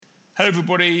Hello,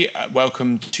 everybody.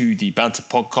 Welcome to the Banter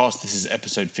Podcast. This is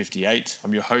episode 58.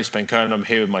 I'm your host, Ben Cohen. I'm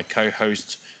here with my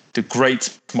co-host, the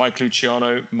great Mike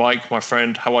Luciano. Mike, my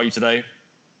friend, how are you today?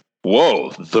 Whoa,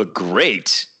 the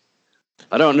great.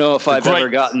 I don't know if I've ever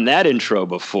gotten that intro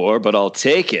before, but I'll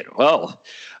take it. Well,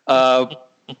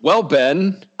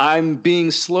 Ben, I'm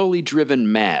being slowly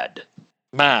driven mad.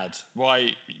 Mad?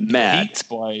 Why? Mad. Heat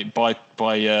by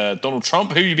Donald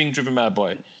Trump? Who are you being driven mad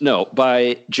by? No,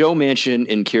 by Joe Manchin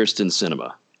and Kirsten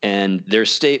Sinema and their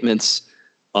statements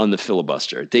on the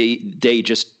filibuster. They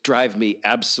just drive me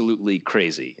absolutely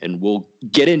crazy, and we'll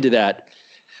get into that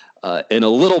in a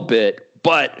little bit.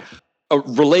 But a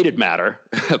related matter,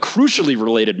 a crucially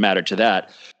related matter to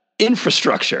that,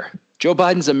 infrastructure. Joe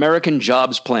Biden's American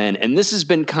Jobs Plan, and this has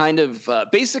been kind of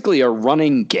basically a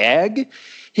running gag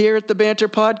here at the Banter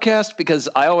Podcast, because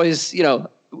I always,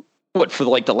 for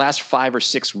like the last 5 or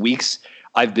 6 weeks,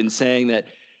 I've been saying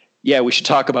that, yeah, we should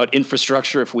talk about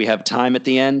infrastructure if we have time at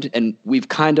the end. And we've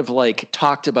kind of like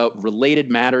talked about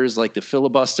related matters like the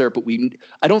filibuster, but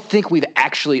I don't think we've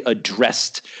actually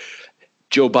addressed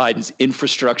Joe Biden's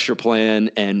infrastructure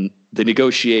plan and the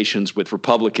negotiations with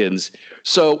Republicans.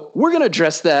 So we're going to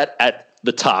address that at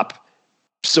the top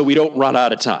so we don't run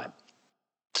out of time.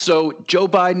 So Joe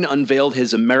Biden unveiled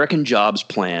his American Jobs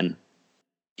Plan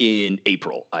in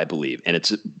April, I believe, and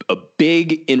it's a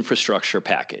big infrastructure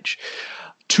package,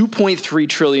 $2.3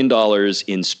 trillion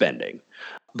in spending.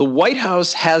 The White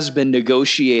House has been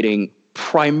negotiating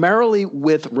primarily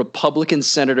with Republican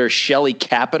Senator Shelley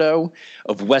Capito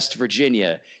of West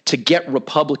Virginia to get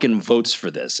Republican votes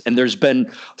for this. And there's been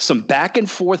some back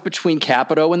and forth between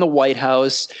Capito and the White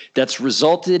House that's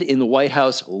resulted in the White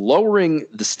House lowering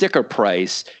the sticker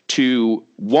price to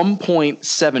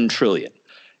 $1.7 trillion.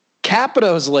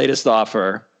 Capito's latest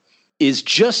offer is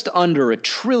just under $1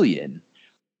 trillion,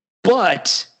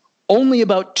 but only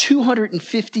about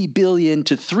 $250 billion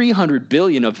to $300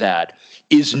 billion of that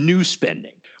is new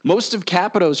spending. Most of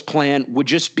Capito's plan would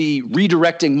just be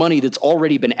redirecting money that's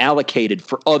already been allocated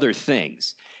for other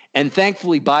things. And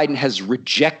thankfully, Biden has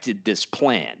rejected this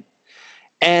plan.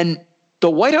 And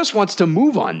the White House wants to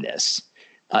move on this,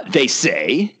 they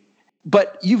say.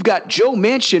 But you've got Joe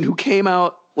Manchin, who came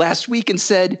out last week and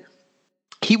said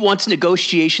he wants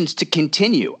negotiations to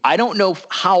continue. I don't know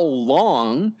how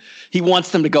long he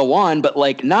wants them to go on, but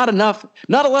not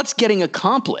a lot's getting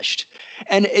accomplished.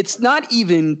 And it's not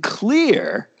even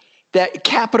clear that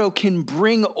Capito can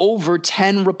bring over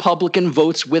 10 Republican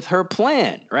votes with her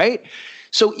plan, right?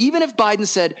 So even if Biden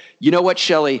said, you know what,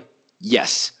 Shelley,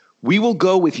 yes, we will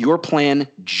go with your plan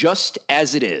just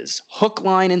as it is, hook,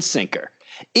 line, and sinker.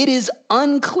 It is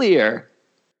unclear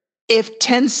if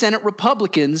 10 Senate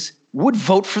Republicans would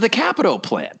vote for the Capito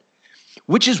plan,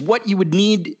 which is what you would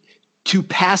need to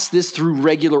pass this through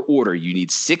regular order. You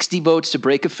need 60 votes to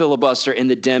break a filibuster,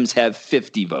 and the Dems have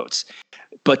 50 votes.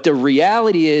 But the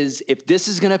reality is, if this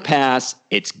is going to pass,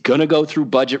 it's going to go through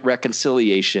budget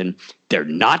reconciliation. They're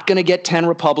not going to get 10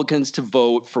 Republicans to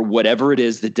vote for whatever it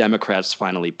is the Democrats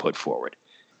finally put forward.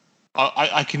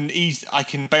 I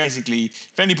can basically,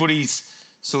 if anybody's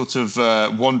sort of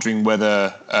wondering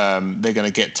whether they're going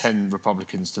to get 10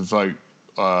 Republicans to vote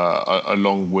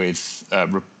along with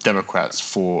Democrats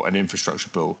for an infrastructure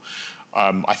bill,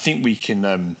 I think we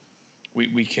can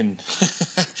we can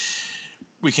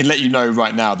we can let you know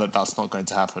right now that that's not going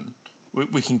to happen.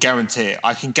 We can guarantee it.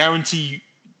 I can guarantee you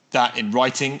that in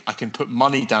writing. I can put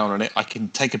money down on it. I can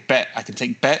take a bet. I can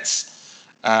take bets.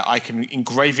 I can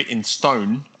engrave it in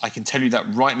stone. I can tell you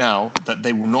that right now that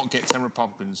they will not get 10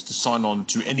 Republicans to sign on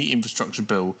to any infrastructure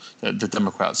bill that the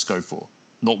Democrats go for.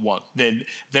 Not one.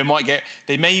 They might get.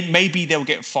 Maybe they'll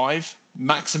get 5,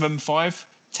 maximum 5,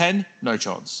 10. No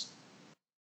chance.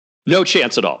 No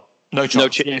chance at all. No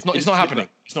chance. It's not happening.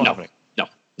 It's not happening.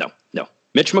 No.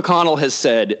 Mitch McConnell has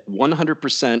said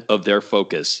 100% of their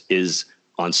focus is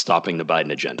on stopping the Biden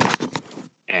agenda,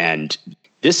 and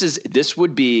this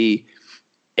would be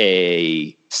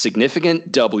a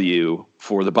significant W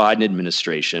for the Biden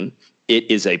administration. It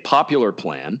is a popular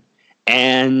plan,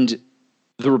 and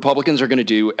the Republicans are going to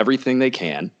do everything they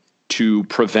can to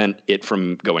prevent it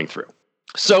from going through.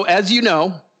 So, as you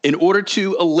know, in order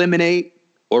to eliminate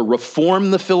or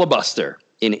reform the filibuster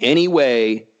in any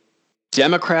way,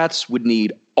 Democrats would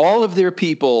need all of their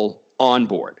people on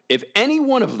board. If any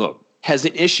one of them has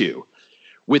an issue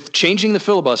with changing the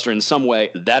filibuster in some way,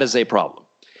 that is a problem.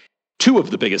 2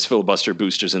 of the biggest filibuster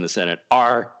boosters in the Senate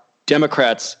are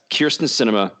Democrats, Kirsten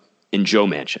Sinema and Joe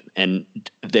Manchin. And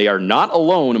they are not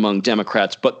alone among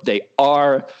Democrats, but they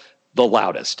are the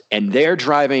loudest. And they're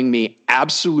driving me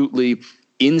absolutely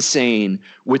insane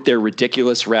with their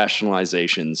ridiculous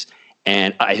rationalizations.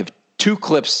 And I have two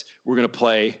clips we're going to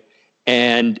play.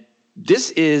 And this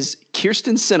is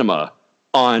Kyrsten Sinema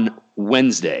on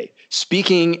Wednesday,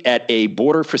 speaking at a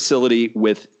border facility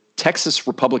with Texas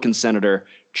Republican Senator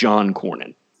John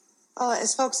Cornyn. Well,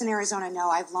 as folks in Arizona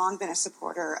know, I've long been a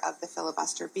supporter of the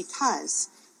filibuster because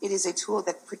it is a tool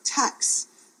that protects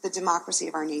the democracy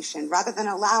of our nation rather than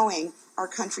allowing our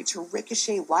country to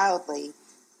ricochet wildly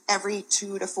every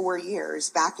 2 to 4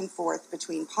 years back and forth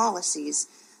between policies.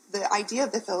 The idea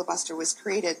of the filibuster was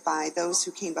created by those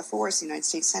who came before us, the United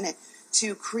States Senate,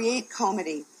 to create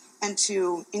comity and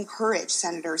to encourage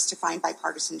senators to find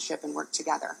bipartisanship and work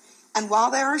together. And while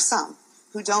there are some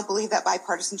who don't believe that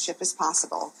bipartisanship is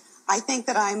possible, I think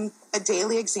that I'm a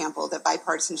daily example that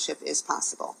bipartisanship is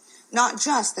possible. Not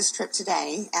just this trip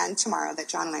today and tomorrow that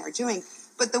John and I are doing,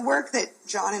 but the work that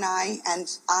John and I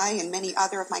and many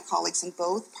other of my colleagues in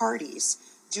both parties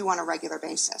do on a regular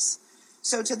basis.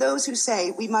 So to those who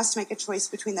say we must make a choice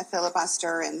between the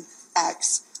filibuster and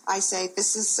X, I say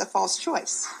this is a false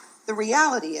choice. The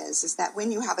reality is that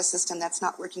when you have a system that's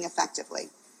not working effectively,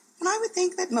 and I would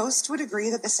think that most would agree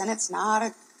that the Senate's not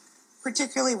a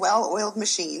particularly well-oiled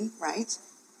machine, right?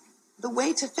 The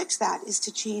way to fix that is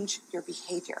to change your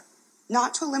behavior,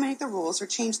 not to eliminate the rules or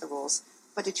change the rules,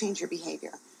 but to change your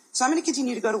behavior. So I'm going to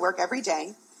continue to go to work every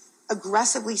day,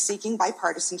 aggressively seeking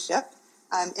bipartisanship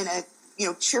in a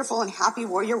cheerful and happy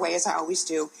warrior way, as I always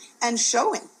do, and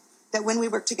showing that when we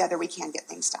work together, we can get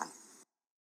things done.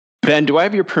 Ben, do I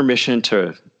have your permission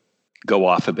to go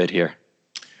off a bit here?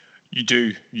 You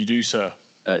do, sir.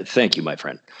 Thank you, my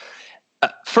friend.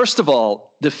 First of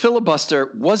all, the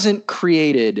filibuster wasn't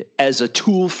created as a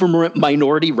tool for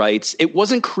minority rights. It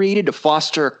wasn't created to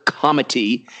foster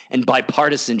comity and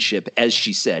bipartisanship, as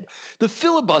she said. The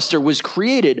filibuster was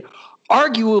created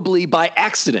arguably by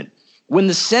accident when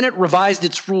the Senate revised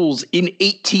its rules in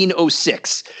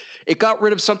 1806. It got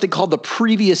rid of something called the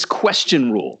previous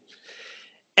question rule.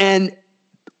 And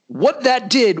what that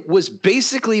did was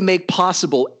basically make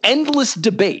possible endless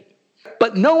debate.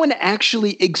 But no one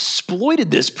actually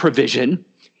exploited this provision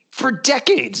for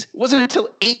decades. It wasn't until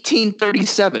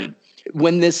 1837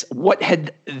 when this, what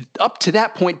had up to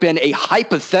that point been a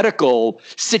hypothetical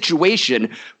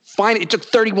situation, finally, it took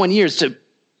 31 years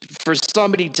for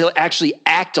somebody to actually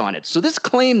act on it. So this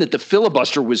claim that the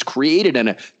filibuster was created in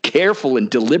a careful and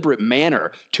deliberate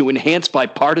manner to enhance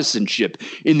bipartisanship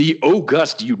in the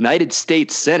august United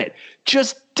States Senate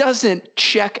just doesn't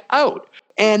check out.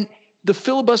 And the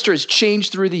filibuster has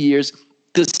changed through the years.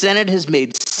 The Senate has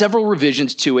made several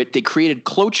revisions to it. They created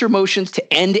cloture motions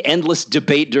to end endless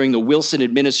debate during the Wilson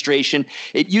administration.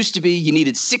 It used to be you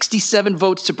needed 67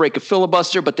 votes to break a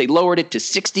filibuster, but they lowered it to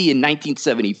 60 in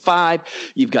 1975.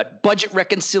 You've got budget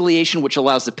reconciliation, which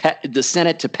allows the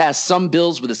Senate to pass some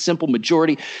bills with a simple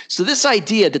majority. So this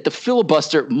idea that the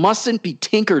filibuster mustn't be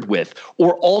tinkered with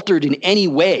or altered in any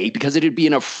way because it would be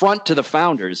an affront to the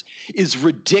founders is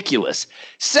ridiculous.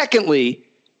 Secondly,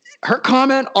 her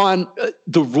comment on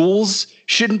the rules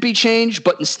shouldn't be changed,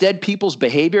 but instead people's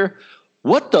behavior,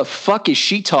 what the fuck is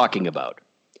she talking about?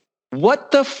 What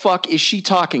the fuck is she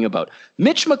talking about?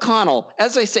 Mitch McConnell,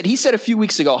 as I said, he said a few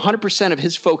weeks ago, 100% of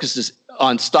his focus is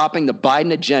on stopping the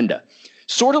Biden agenda.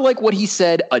 Sort of like what he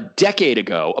said a decade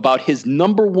ago about his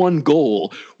number one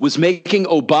goal was making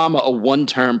Obama a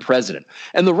one-term president.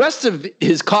 And the rest of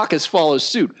his caucus follows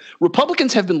suit.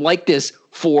 Republicans have been like this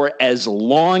for as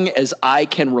long as I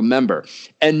can remember.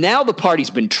 And now the party's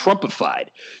been Trumpified.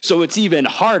 So it's even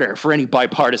harder for any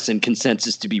bipartisan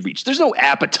consensus to be reached. There's no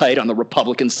appetite on the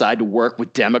Republican side to work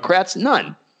with Democrats.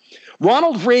 None.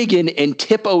 Ronald Reagan and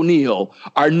Tip O'Neill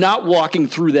are not walking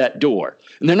through that door.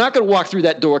 And they're not going to walk through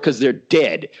that door because they're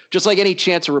dead, just like any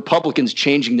chance of Republicans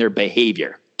changing their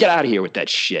behavior. Get out of here with that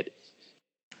shit.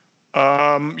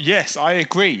 Yes, I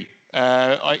agree.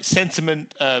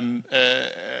 Sentiment and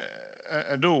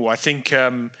all. I think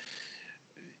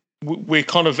we're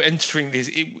kind of entering this.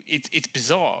 It's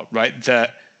bizarre, right,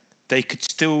 that they could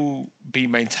still be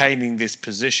maintaining this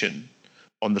position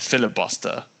on the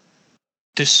filibuster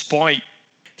despite,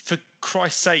 for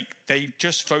Christ's sake, they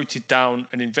just voted down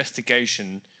an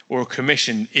investigation or a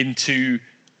commission into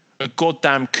a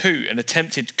goddamn coup, an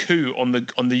attempted coup on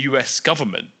the US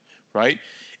government, right?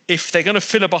 If they're going to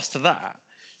filibuster that,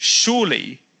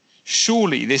 surely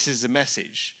this is a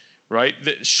message, right?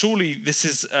 That surely this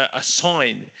is a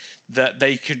sign that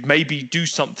they could maybe do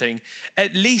something,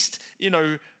 at least,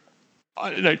 I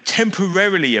don't know,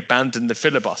 temporarily abandon the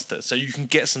filibuster so you can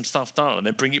get some stuff done and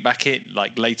then bring it back in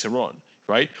like later on,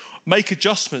 right? Make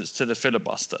adjustments to the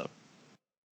filibuster.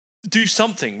 Do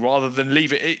something rather than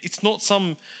leave it. It's not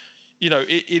some,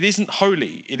 it isn't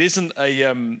holy. It isn't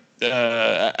a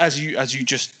as you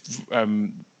just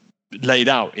laid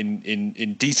out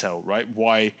in detail, right?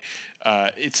 Why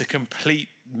it's a complete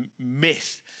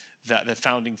myth that the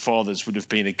founding fathers would have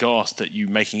been aghast at you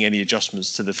making any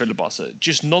adjustments to the filibuster.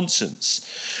 Just nonsense.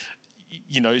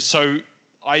 So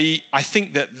I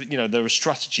think that there are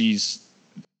strategies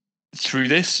through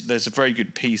this. There's a very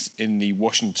good piece in the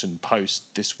Washington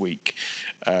Post this week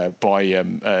by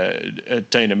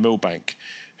Dana Milbank,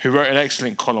 who wrote an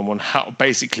excellent column on how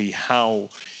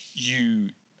you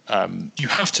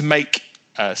have to make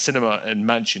Sinema and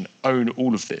Manchin own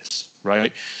all of this,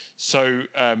 right? So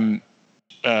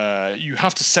you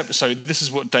have to separate. So this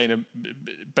is what Dana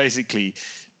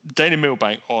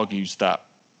Milbank argues that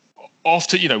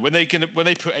after when they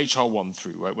put HR1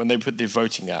 through, right, when they put the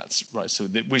voting acts, right, so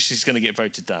which is going to get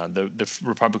voted down, the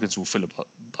Republicans will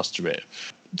filibuster it.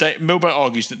 Milbank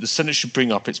argues that the Senate should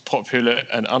bring up its popular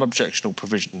and unobjectionable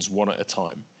provisions one at a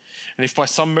time. And if by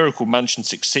some miracle Manchin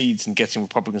succeeds in getting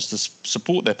Republicans to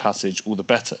support their passage, all the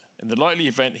better. In the likely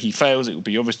event he fails, it will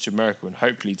be obvious to America and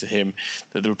hopefully to him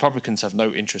that the Republicans have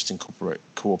no interest in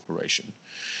cooperation.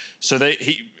 So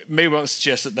Milbank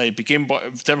suggests that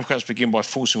Democrats begin by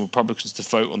forcing Republicans to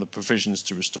vote on the provisions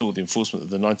to restore the enforcement of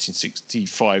the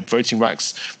 1965 Voting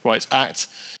Rights Act,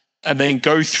 and then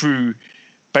go through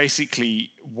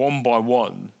basically one by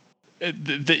one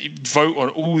the vote on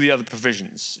all the other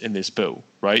provisions in this bill,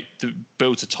 right? The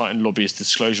bill to tighten lobbyist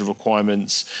disclosure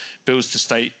requirements, bills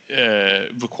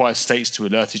to require states to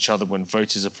alert each other when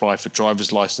voters apply for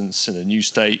driver's license in a new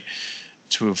state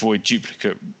to avoid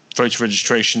duplicate voter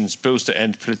registrations, bills to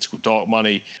end political dark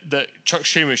money. That Chuck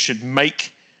Schumer should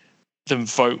make them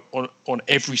vote on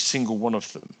every single one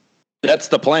of them. That's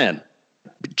the plan.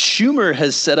 Schumer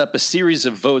has set up a series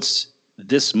of votes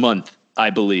this month, I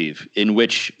believe, in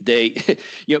which they,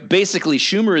 basically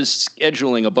Schumer is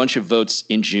scheduling a bunch of votes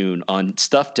in June on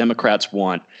stuff Democrats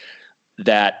want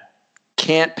that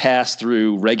can't pass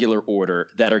through regular order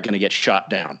that are going to get shot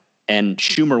down. And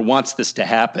Schumer wants this to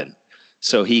happen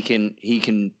so he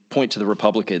can point to the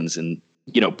Republicans and,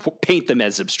 paint them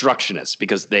as obstructionists,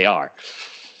 because they are.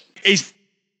 Is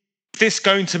this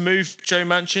going to move Joe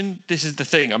Manchin? This is the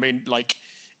thing. I mean,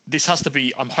 this has to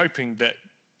be, I'm hoping that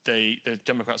the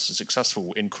Democrats are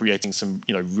successful in creating some,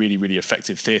 really, really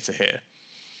effective theater here,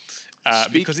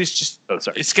 because it's just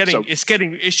it's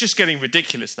just getting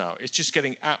ridiculous now. It's just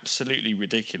getting absolutely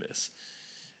ridiculous,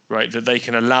 right? That they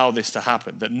can allow this to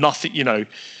happen. That nothing,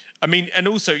 and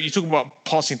also you're talking about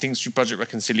passing things through budget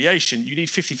reconciliation. You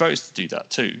need 50 votes to do that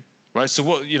too, right? So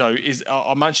what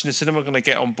are Manchin and Sinema going to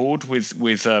get on board with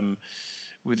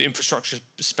infrastructure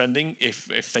spending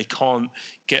if they can't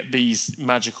get these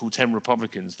magical 10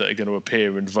 Republicans that are going to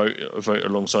appear and vote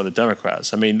alongside the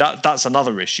Democrats? I mean, that's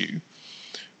another issue,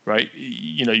 right?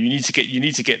 You need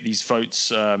to get these votes.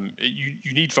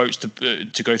 You need votes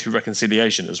to go through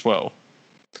reconciliation as well.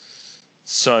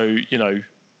 So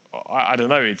I don't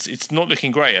know. It's not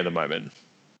looking great at the moment.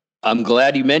 I'm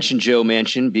glad you mentioned Joe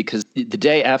Manchin, because the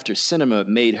day after Sinema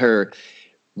made her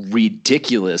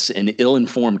ridiculous and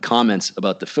ill-informed comments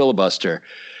about the filibuster,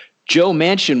 Joe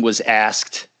Manchin was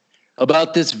asked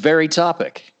about this very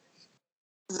topic.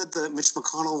 That Mitch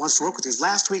McConnell wants to work with you.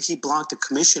 Last week he blocked a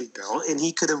commission bill, and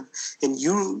he could have. And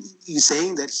you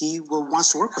saying that he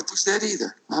wants to work with you. It's dead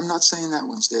either. I'm not saying that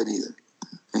one's dead either.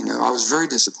 I was very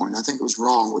disappointed. I think it was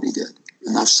wrong what he did.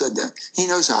 And I've said that. He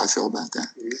knows how I feel about that.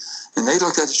 Mm-hmm. And they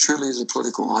looked at it truly as a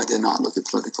political. I did not look at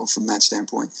political from that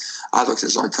standpoint. I looked at it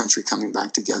as our country coming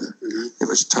back together. Mm-hmm. It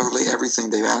was totally everything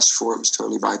they asked for. It was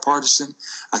totally bipartisan.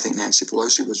 I think Nancy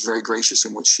Pelosi was very gracious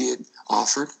in what she had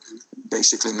offered,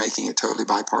 basically making it totally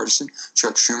bipartisan.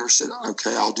 Chuck Schumer said,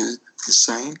 okay, I'll do the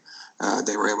same.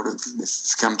 They were able to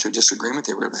come to a disagreement.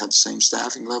 They were able to have the same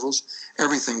staffing levels.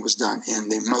 Everything was done in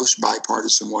the most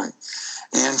bipartisan way.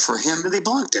 And for him, they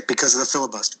blocked it because of the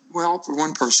filibuster. Well,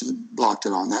 one person blocked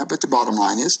it on that. But the bottom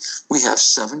line is we have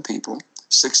 7 people,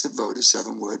 6 that voted,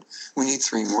 7 would. We need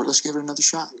 3 more. Let's give it another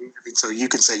shot. So you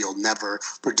can say you'll never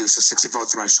produce a 60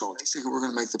 vote threshold. We're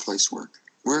going to make the place work.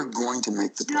 We're going to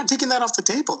make the You're not taking that off the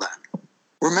table then.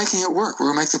 We're making it work. We're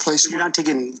going to make the place work. You're not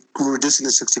reducing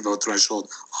the 60 vote threshold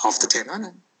off the table.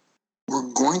 No.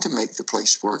 We're going to make the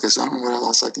place work. I don't know what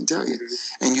else I can tell you.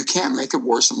 And you can't make it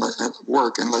work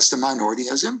unless the minority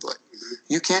has input.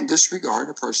 You can't disregard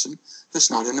a person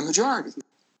that's not in the majority.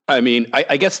 I mean,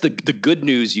 I guess the good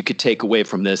news you could take away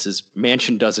from this is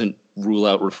Manchin doesn't rule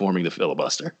out reforming the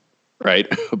filibuster, right?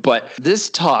 But this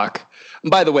talk,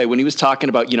 by the way, when he was talking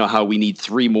about, how we need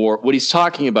 3 more, what he's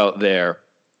talking about there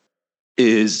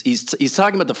is he's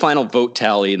talking about the final vote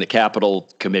tally in the Capitol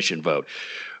Commission vote.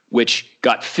 which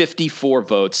got 54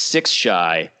 votes, 6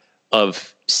 shy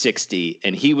of 60.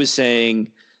 And he was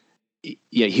saying,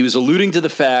 he was alluding to the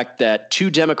fact that 2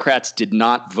 Democrats did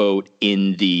not vote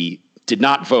on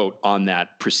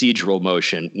that procedural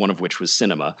motion, one of which was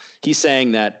Sinema. He's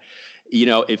saying that,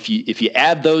 if you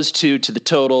add those 2 to the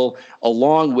total,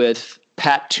 along with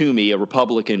Pat Toomey, a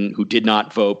Republican who did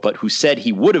not vote, but who said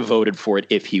he would have voted for it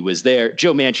if he was there,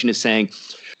 Joe Manchin is saying,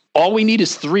 all we need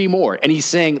is 3 more. And he's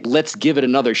saying, let's give it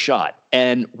another shot.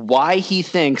 And why he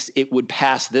thinks it would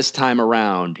pass this time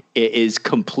around is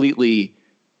completely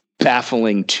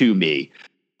baffling to me.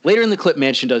 Later in the clip,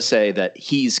 Manchin does say that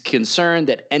he's concerned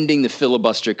that ending the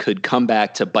filibuster could come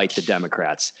back to bite the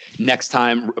Democrats next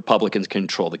time Republicans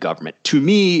control the government. To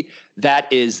me,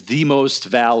 that is the most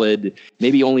valid,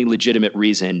 maybe only legitimate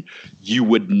reason you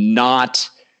would not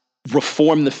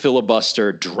reform the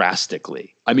filibuster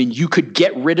drastically. I mean, you could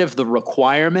get rid of the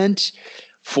requirement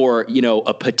for,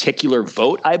 a particular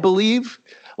vote, I believe.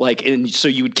 And so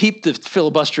you would keep the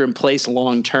filibuster in place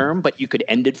long term, but you could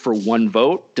end it for 1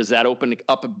 vote. Does that open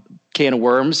up a can of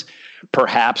worms?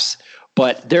 Perhaps.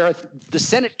 But the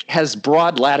Senate has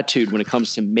broad latitude when it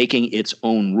comes to making its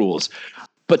own rules.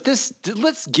 But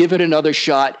let's give it another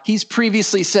shot. He's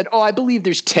previously said, I believe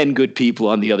there's 10 good people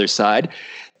on the other side.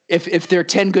 If there are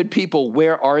 10 good people,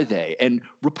 where are they? And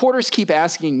reporters keep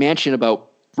asking Manchin about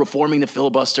reforming the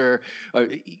filibuster, or,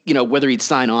 whether he'd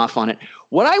sign off on it.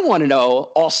 What I want to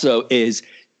know also is,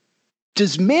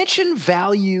 does Manchin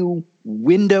value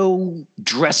window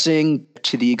dressing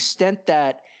to the extent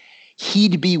that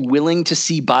he'd be willing to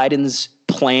see Biden's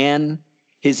plan,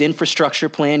 his infrastructure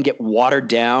plan, get watered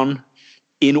down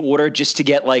in order just to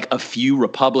get a few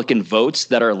Republican votes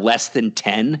that are less than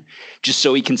 10, just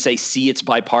so he can say, see, it's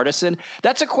bipartisan?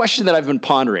 That's a question that I've been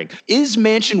pondering. Is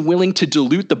Manchin willing to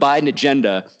dilute the Biden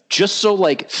agenda just so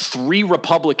 3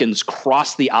 Republicans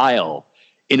cross the aisle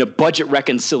in a budget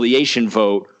reconciliation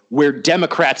vote where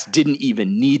Democrats didn't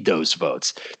even need those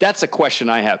votes? That's a question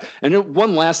I have. And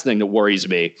one last thing that worries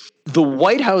me. The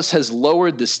White House has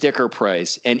lowered the sticker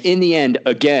price. And in the end,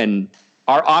 again,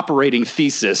 our operating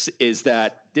thesis is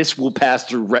that this will pass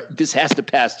through. This has to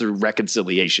pass through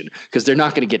reconciliation because they're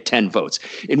not going to get 10 votes.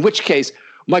 In which case,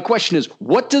 my question is,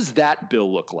 what does that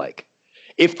bill look like?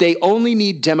 If they only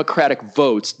need Democratic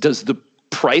votes, does the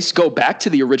price go back to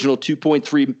the original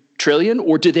 2.3 trillion,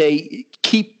 or do they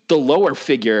keep the lower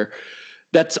figure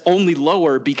that's only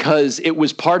lower because it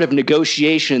was part of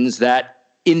negotiations that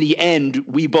in the end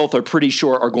we both are pretty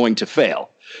sure are going to fail?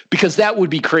 Because that would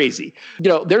be crazy.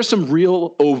 There's some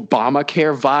real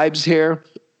Obamacare vibes here.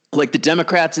 The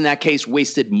Democrats in that case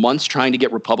wasted months trying to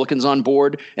get Republicans on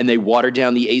board, and they watered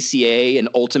down the ACA, and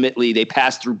ultimately they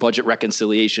passed through budget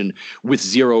reconciliation with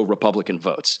 0 Republican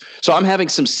votes. So I'm having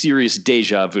some serious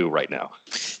deja vu right now.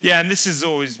 Yeah, and this is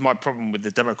always my problem with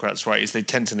the Democrats, right, is they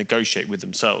tend to negotiate with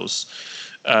themselves.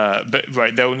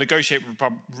 They'll negotiate.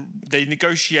 They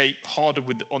negotiate harder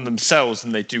on themselves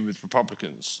than they do with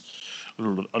Republicans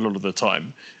a lot of the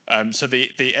time. So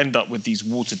they end up with these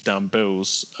watered down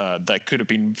bills that could have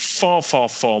been far, far,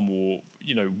 far more,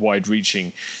 wide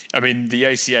reaching. I mean, the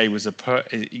ACA was a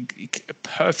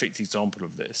perfect example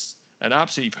of this, an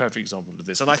absolutely perfect example of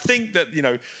this. And I think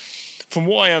that, from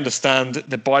what I understand,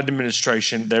 the Biden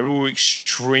administration, they're all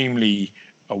extremely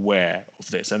aware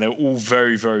of this, and they're all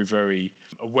very, very, very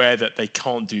aware that they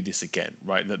can't do this again,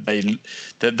 right? That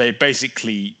they're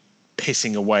basically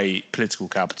pissing away political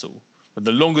capital. But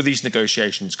the longer these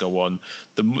negotiations go on,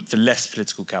 the less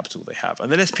political capital they have, and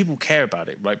the less people care about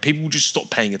it, right? People just stop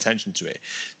paying attention to it.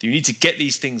 You need to get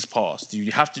these things passed.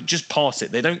 You have to just pass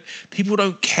it. People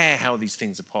don't care how these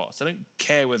things are passed. They don't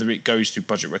care whether it goes through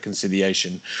budget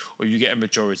reconciliation or you get a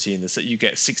majority in you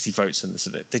get 60 votes in the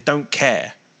Senate. They don't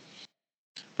care,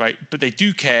 right? But they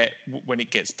do care when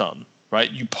it gets done,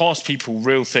 right? You pass people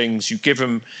real things. You give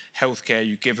them healthcare.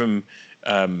 You give them,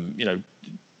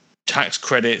 tax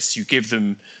credits, you give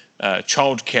them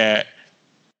childcare.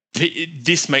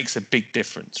 This makes a big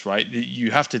difference, right?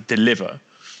 You have to deliver,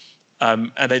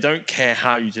 and they don't care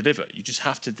how you deliver. You just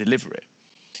have to deliver it.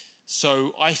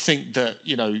 So I think that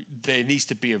there needs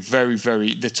to be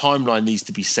the timeline needs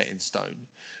to be set in stone,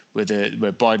 where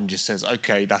Biden just says,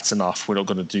 okay, that's enough. We're not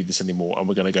going to do this anymore, and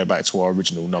we're going to go back to our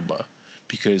original number.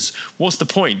 Because what's the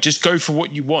point? Just go for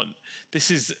what you want.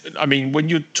 When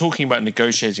you're talking about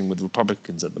negotiating with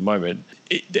Republicans at the moment,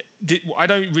 I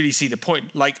don't really see the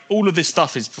point. All of this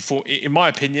stuff is in my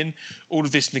opinion, all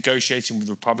of this negotiating with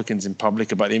Republicans in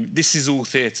public about this is all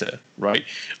theater, right?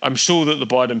 I'm sure that the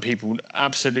Biden people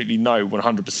absolutely know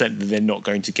 100% that they're not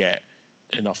going to get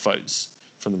enough votes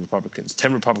from the Republicans.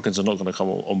 10 Republicans are not going to come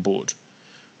on board.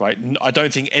 right? I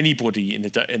don't think anybody in the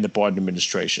Biden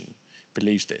administration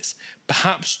believes this.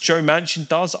 Perhaps Joe Manchin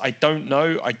does. I don't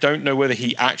know. I don't know whether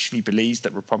he actually believes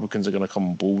that Republicans are going to come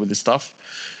on board with this stuff.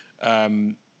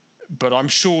 But I'm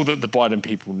sure that the Biden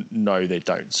people know they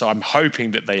don't. So I'm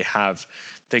hoping that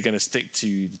they're going to stick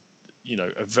to,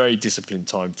 a very disciplined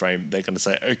time frame. They're going to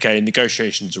say, okay,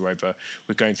 negotiations are over.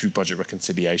 We're going through budget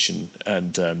reconciliation,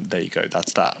 and there you go.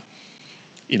 That's that.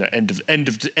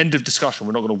 End of discussion.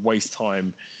 We're not going to waste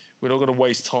time. We're not going to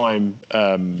waste time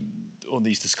on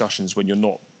these discussions when you're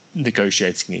not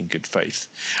negotiating in good faith.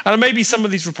 And maybe some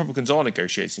of these Republicans are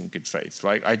negotiating in good faith,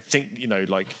 right? I think,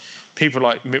 like people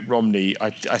like Mitt Romney, I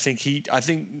think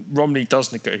Romney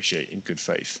does negotiate in good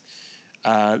faith.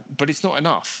 But it's not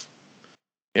enough.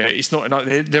 It's not enough.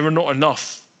 There are not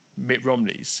enough Mitt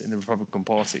Romneys in the Republican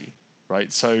Party,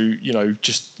 right? So,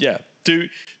 do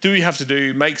we have to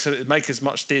do make as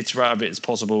much theatre out of it as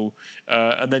possible,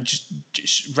 and then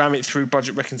just ram it through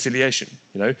budget reconciliation,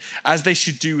 as they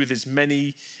should do with as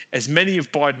many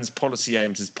of Biden's policy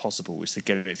aims as possible, is to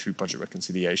get it through budget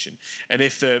reconciliation. And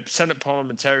if the Senate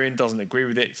parliamentarian doesn't agree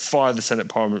with it, fire the Senate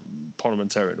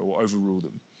parliamentarian or overrule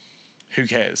them. Who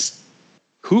cares?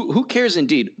 Who cares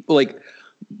indeed? Like,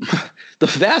 the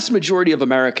vast majority of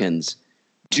Americans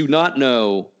do not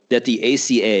know that the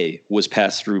ACA was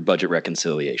passed through budget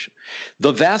reconciliation.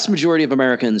 The vast majority of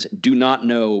Americans do not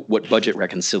know what budget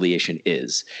reconciliation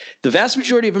is. The vast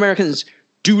majority of Americans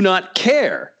do not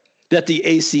care that the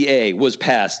ACA was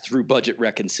passed through budget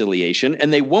reconciliation,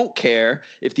 and they won't care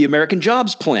if the American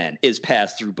Jobs Plan is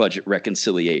passed through budget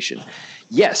reconciliation.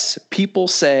 Yes, people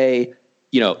say,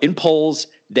 in polls,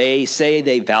 they say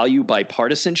they value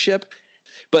bipartisanship,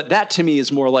 but that to me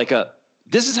is more like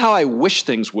this is how I wish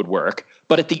things would work.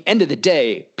 But at the end of the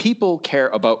day, people care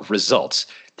about results.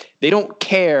 They don't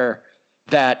care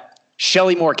that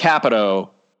Shelley Moore Capito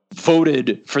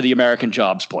voted for the American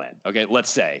Jobs Plan. Okay, let's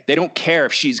say. They don't care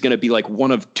if she's going to be like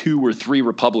one of 2 or 3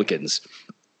 Republicans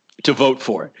to vote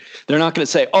for it. They're not going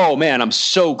to say, oh man, I'm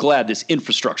so glad this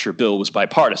infrastructure bill was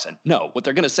bipartisan. No, what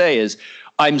they're going to say is,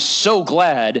 I'm so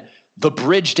glad the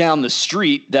bridge down the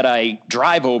street that I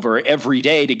drive over every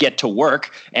day to get to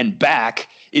work and back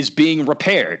is being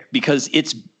repaired because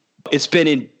it's been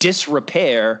in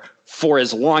disrepair for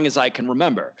as long as I can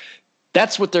remember.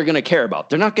 That's what they're going to care about.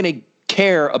 They're not going to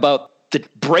care about the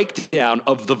breakdown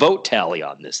of the vote tally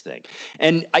on this thing.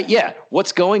 And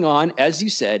what's going on, as you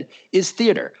said, is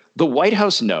theater. The White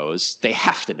House knows, they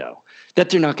have to know, that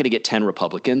they're not going to get 10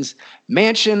 Republicans.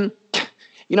 Manchin,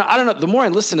 I don't know. The more I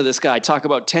listen to this guy talk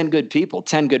about 10 good people,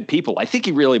 I think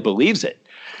he really believes it.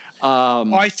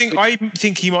 I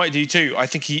think he might do too. I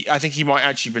think he might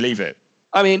actually believe it.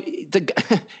 I mean,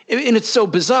 and it's so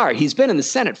bizarre. He's been in the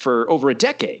Senate for over a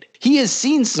decade. He has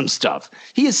seen some stuff.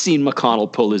 He has seen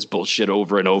McConnell pull his bullshit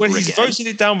over and over again. He's voted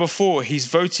it down before. He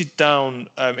voted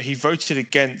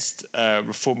against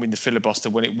reforming the filibuster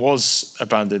when it was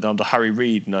abandoned under Harry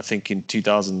Reid, and I think in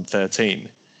 2013.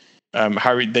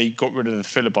 They got rid of the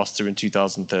filibuster in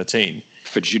 2013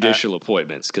 for judicial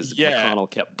appointments because McConnell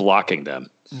kept blocking them.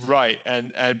 Right,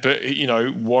 but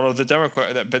one of the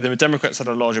the Democrats had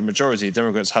a larger majority. The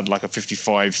Democrats had like a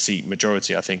 55-seat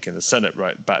majority, I think, in the Senate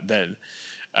right back then.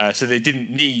 So they didn't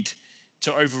need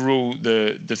to overrule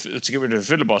to get rid of the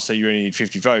filibuster. You only need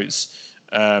 50 votes,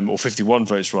 or 51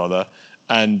 votes rather.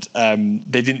 And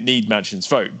they didn't need Manchin's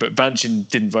vote, but Manchin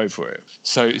didn't vote for it.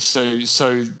 So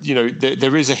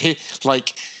there is a hit.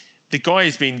 Like, the guy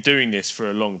has been doing this for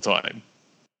a long time.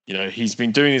 He's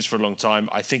been doing this for a long time.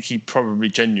 I think he probably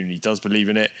genuinely does believe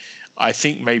in it. I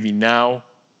think maybe now,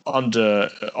 after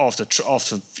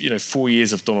 4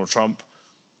 years of Donald Trump,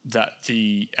 that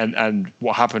and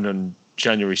what happened on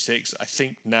January 6th, I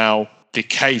think now the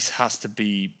case has to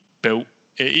be built.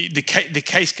 The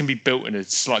case can be built in a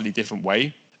slightly different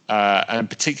way, and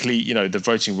particularly, the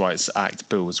Voting Rights Act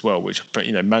bill as well, which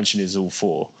Manchin is all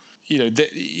for.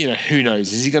 Who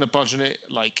knows? Is he going to budge on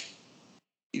it? Like,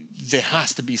 there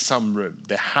has to be some room.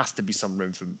 There has to be some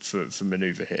room for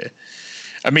maneuver here.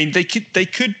 I mean, they could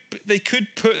put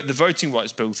the Voting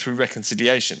Rights bill through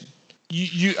reconciliation.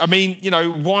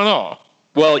 Why not?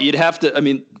 Well, you'd have to. I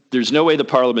mean, there's no way the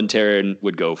parliamentarian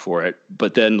would go for it.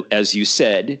 But then, as you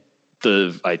said,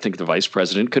 I think the vice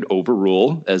president could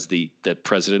overrule as the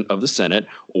president of the Senate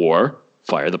or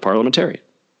fire the parliamentarian.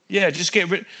 Yeah, just get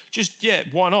rid.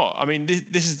 Why not? I mean,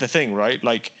 this is the thing, right?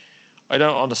 Like, I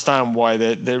don't understand why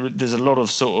there's a lot of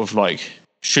sort of like,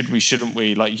 should we, shouldn't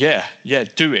we? Like, yeah,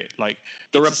 do it. Like,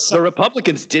 the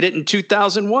Republicans did it in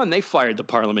 2001. They fired the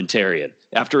parliamentarian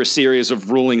after a series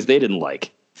of rulings they didn't like.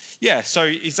 Yeah, so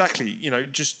exactly,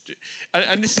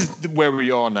 and this is where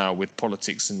we are now with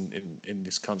politics in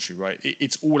this country, right?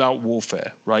 It's all out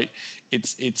warfare, right? There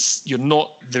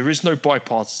is no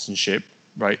bipartisanship,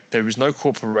 right? There is no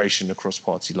cooperation across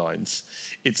party lines.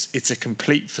 It's a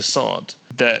complete facade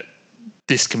that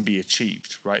this can be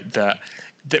achieved, right? That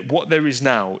what there is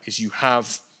now is you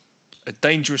have a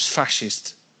dangerous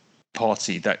fascist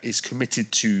party that is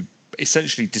committed to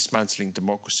essentially dismantling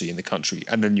democracy in the country,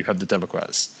 and then you have the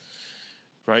Democrats,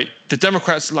 right? The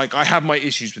Democrats, I have my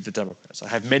issues with the Democrats. I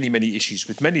have many issues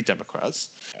with many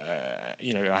Democrats. I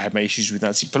have my issues with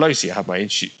Nancy Pelosi. I have my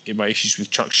issues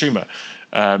with Chuck Schumer,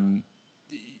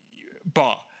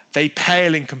 but they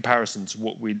pale in comparison to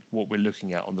what we're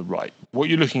looking at on the right. What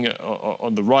you're looking at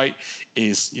on the right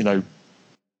is,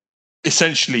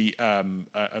 essentially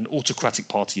an autocratic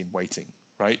party in waiting.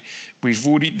 Right,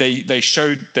 they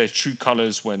showed their true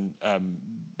colours when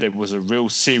there was a real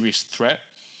serious threat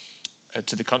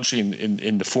to the country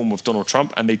in the form of Donald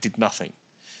Trump, and they did nothing.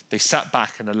 They sat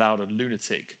back and allowed a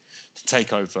lunatic to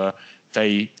take over.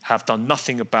 They have done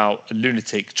nothing about a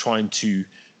lunatic trying to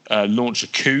launch a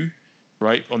coup,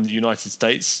 right, on the United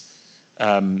States.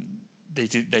 They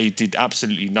did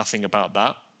absolutely nothing about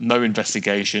that. No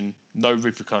investigation, no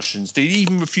repercussions. They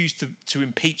even refused to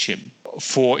impeach him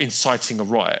for inciting a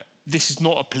riot. This is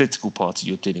not a political party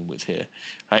you're dealing with here,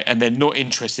 right? And they're not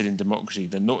interested in democracy.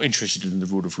 They're not interested in the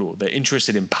rule of law. They're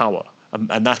interested in power,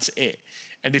 and that's it.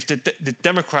 And if the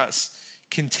Democrats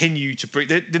continue to bring,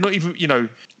 they're not even,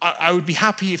 I would be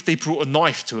happy if they brought a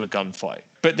knife to a gunfight,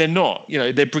 but they're not.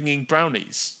 They're bringing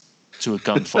brownies to a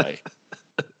gunfight,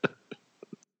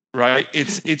 right?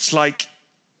 It's like,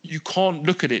 you can't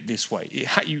look at it this way. You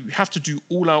have to do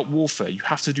all-out warfare. You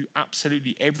have to do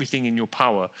absolutely everything in your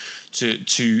power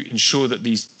to ensure that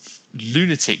these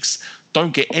lunatics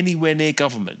don't get anywhere near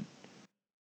government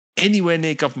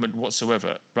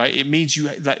whatsoever, right? It means you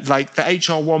like the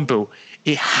HR1 bill,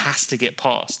 it has to get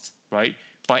passed, right?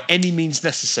 By any means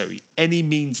necessary,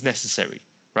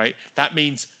 right? That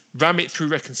means ram it through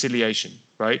reconciliation,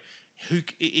 right?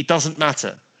 It doesn't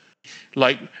matter.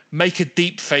 Make a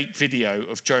deep fake video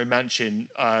of Joe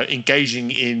Manchin engaging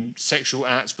in sexual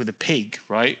acts with a pig,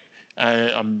 right?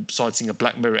 I'm citing a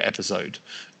Black Mirror episode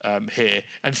here,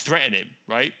 and threaten him,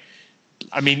 right?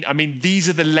 I mean, these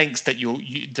are the lengths that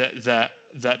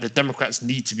that the Democrats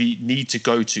need to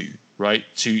go to, right,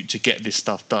 to get this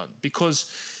stuff done,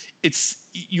 because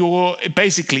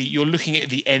you're looking at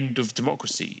the end of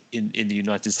democracy in the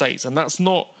United States, and that's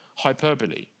not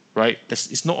hyperbole. Right,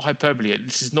 it's not hyperbole.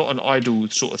 This is not an idle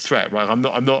sort of threat. Right, I'm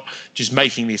not just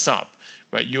making this up.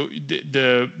 Right,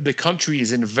 the country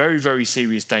is in very, very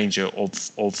serious danger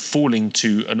of falling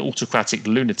to an autocratic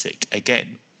lunatic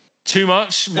again. Too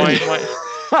much?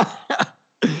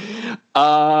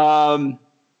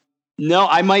 No,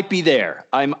 I might be there.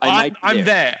 I'm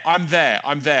there.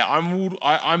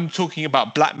 I'm talking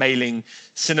about blackmailing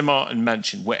Cinema and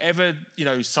Manchin. Wherever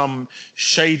some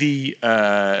shady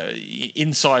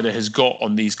insider has got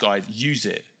on these guys, use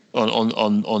it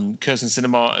on Kirsten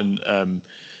Cinema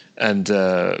and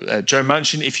Joe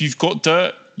Manchin. If you've got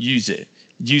dirt, use it.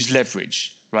 Use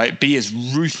leverage. Right. Be as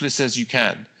ruthless as you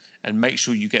can, and make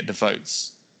sure you get the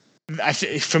votes.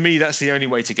 For me, that's the only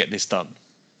way to get this done.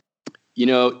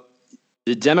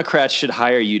 The Democrats should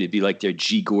hire you to be like their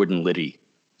G. Gordon Liddy.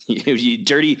 You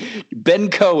dirty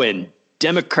Ben Cohen,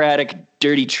 Democratic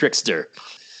dirty trickster.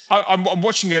 I'm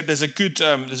watching it. There's a good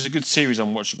series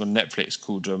I'm watching on Netflix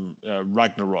called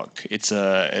Ragnarok. It's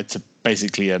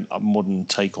basically a modern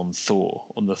take on Thor,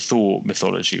 on the Thor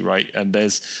mythology, right? And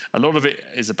there's a lot of it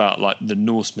is about the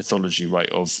Norse mythology, right?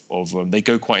 Of they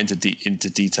go quite into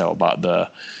detail about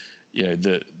the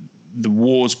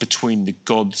wars between the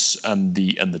gods and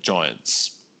the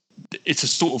giants. It's a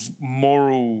sort of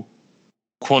moral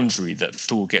quandary that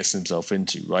Thor gets himself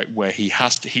into, right? Where he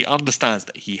understands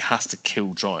that he has to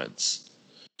kill giants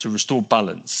to restore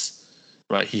balance,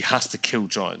 right? He has to kill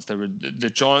giants.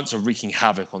 The giants are wreaking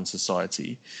havoc on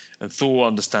society, and Thor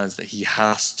understands that he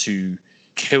has to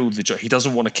kill the giant. He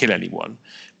doesn't want to kill anyone,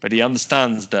 but he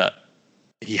understands that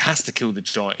he has to kill the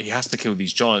giant. He has to kill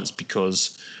these giants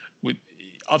because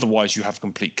otherwise you have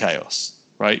complete chaos,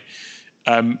 right?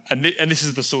 And this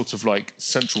is the sort of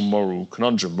central moral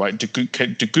conundrum, right? Do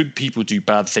good people do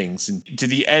bad things, and do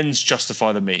the ends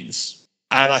justify the means?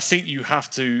 And I think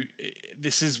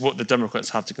this is what the Democrats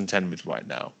have to contend with right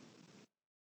now.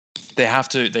 They have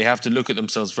to look at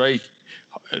themselves very,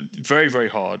 very, very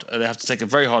hard. They have to take a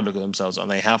very hard look at themselves, and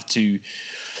they have to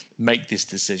make this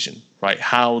decision, right?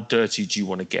 How dirty do you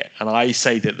want to get? And I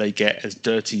say that they get as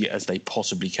dirty as they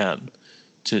possibly can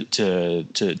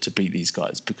to beat these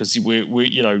guys, because we're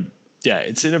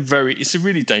it's a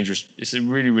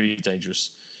really really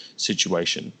dangerous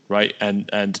situation, right?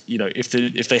 And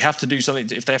if they have to do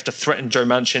something, if they have to threaten Joe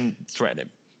Manchin, threaten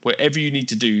him. Whatever you need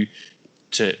to do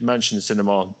to Manchin the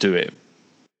cinema, do it.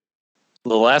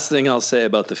 The last thing I'll say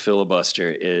about the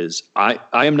filibuster is I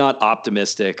am not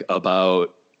optimistic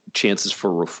about chances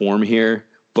for reform here,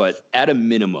 but at a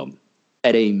minimum,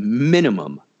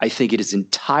 I think it is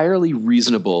entirely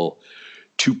reasonable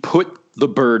to put the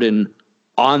burden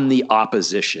on the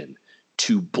opposition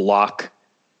to block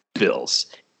bills.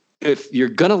 If you're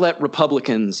going to let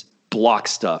Republicans block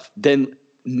stuff, then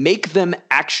make them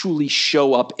actually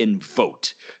show up and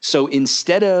vote. So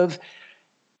instead of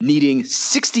needing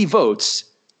 60 votes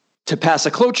to pass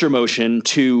a cloture motion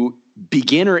to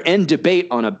begin or end debate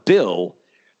on a bill,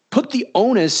 put the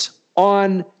onus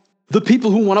on the people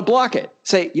who want to block it.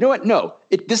 Say, you know what? No,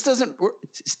 this doesn't work.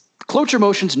 Cloture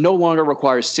motions no longer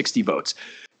require 60 votes.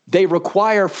 They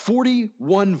require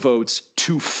 41 votes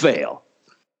to fail.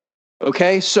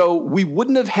 Okay, so we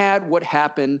wouldn't have had what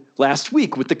happened last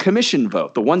week with the commission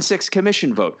vote, the 1-6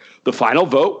 commission vote. The final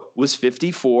vote was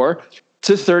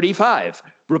 54-35.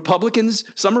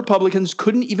 Some Republicans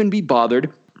couldn't even be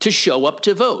bothered to show up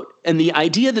to vote. And the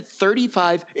idea that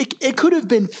 35, it could have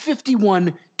been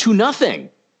 51-0,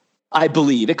 I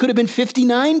believe. It could have been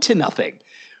 59-0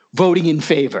 voting in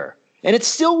favor. And it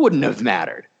still wouldn't have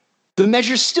mattered. The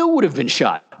measure still would have been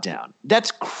shot down.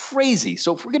 That's crazy.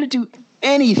 So if we're going to do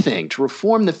anything to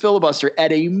reform the filibuster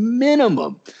at a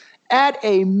minimum,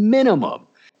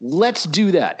 let's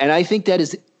do that. And I think that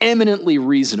is eminently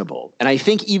reasonable. And I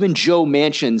think even Joe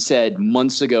Manchin said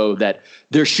months ago that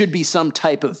there should be some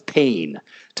type of pain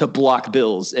to block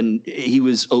bills. And he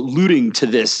was alluding to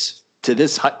this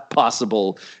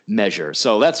possible measure.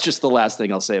 So that's just the last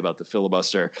thing I'll say about the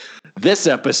filibuster. This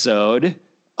episode...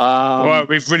 well,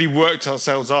 we've really worked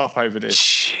ourselves up over this.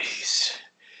 Jeez.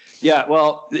 Yeah,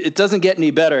 well, it doesn't get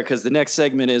any better, because the next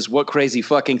segment is, what crazy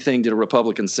fucking thing did a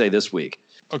Republican say this week?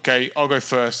 Okay, I'll go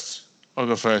first.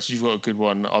 You've got a good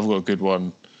one. I've got a good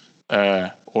one,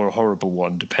 or a horrible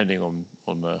one, depending on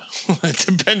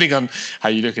depending on how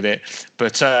you look at it.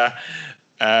 But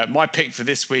my pick for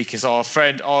this week is our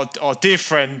dear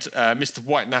friend, Mr.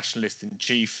 White Nationalist in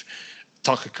Chief,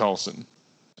 Tucker Carlson.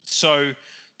 So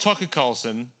Tucker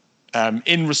Carlson,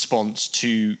 in response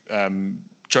to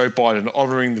Joe Biden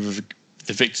honoring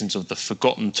the victims of the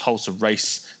forgotten Tulsa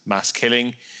race mass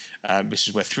killing, which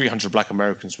is where 300 Black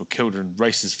Americans were killed in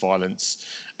racist violence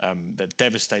that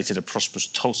devastated a prosperous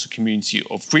Tulsa community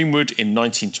of Greenwood in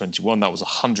 1921. That was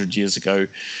 100 years ago.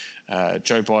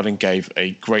 Joe Biden gave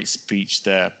a great speech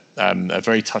there, a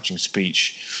very touching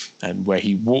speech, and where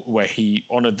he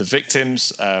honored the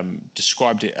victims,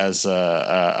 described it as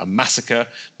a massacre,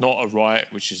 not a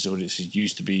riot, which is what it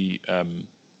used to be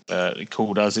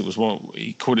called as.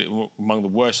 He called it among the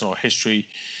worst in our history,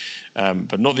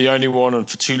 but not the only one, and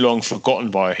for too long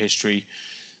forgotten by our history.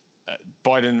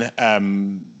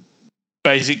 Biden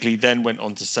basically then went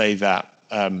on to say that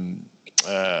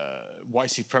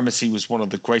white supremacy was one of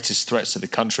the greatest threats to the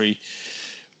country.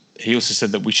 He also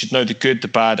said that we should know the good, the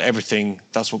bad, everything.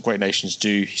 That's what great nations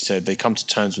do. He said they come to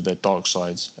terms with their dark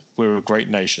sides. We're a great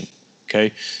nation.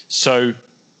 Okay, so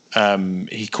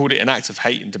he called it an act of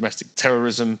hate and domestic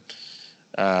terrorism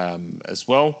as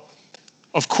well.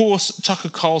 Of course, Tucker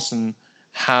Carlson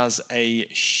has a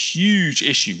huge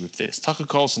issue with this. Tucker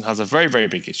Carlson has a very, very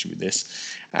big issue with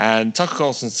this. And Tucker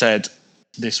Carlson said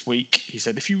this week, he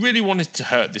said, if you really wanted to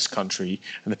hurt this country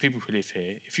and the people who live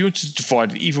here, if you wanted to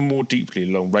divide it even more deeply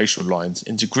along racial lines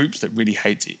into groups that really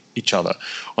hate each other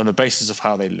on the basis of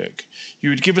how they look, you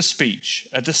would give a speech,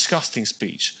 a disgusting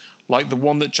speech, like the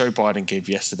one that Joe Biden gave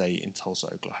yesterday in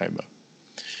Tulsa, Oklahoma.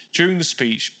 During the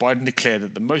speech, Biden declared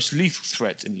that the most lethal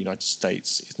threat in the United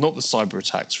States is not the cyber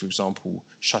attacks, for example,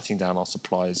 shutting down our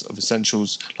supplies of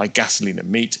essentials like gasoline and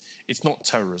meat. It's not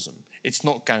terrorism. It's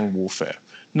not gang warfare.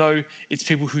 No, it's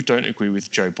people who don't agree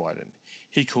with Joe Biden.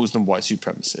 He calls them white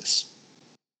supremacists.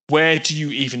 Where do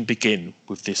you even begin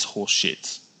with this horse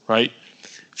shit, right?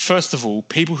 First of all,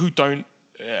 people who don't...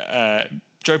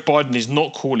 Joe Biden is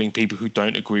not calling people who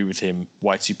don't agree with him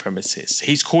white supremacists.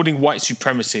 He's calling white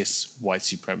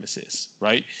supremacists,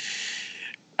 right?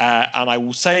 And I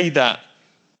will say that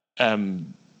the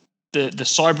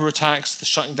cyber attacks, the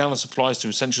shutting down of supplies to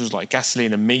essentials like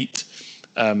gasoline and meat,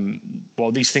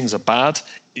 while these things are bad,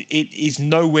 it is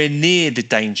nowhere near the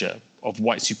danger of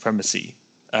white supremacy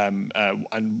and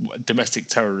domestic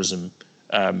terrorism.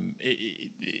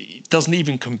 It doesn't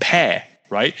even compare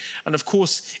right? And of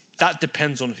course, that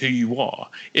depends on who you are.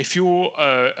 If you're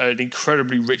an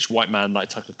incredibly rich white man like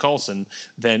Tucker Carlson,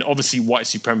 then obviously white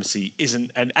supremacy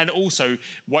isn't, and also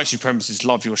white supremacists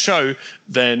love your show,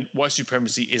 then white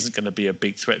supremacy isn't going to be a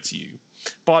big threat to you.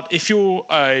 But if you're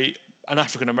an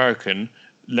African American,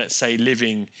 let's say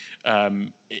living,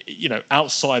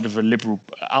 outside of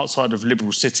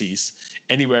liberal cities,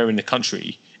 anywhere in the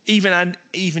country, even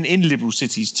in liberal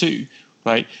cities too,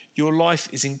 right? Your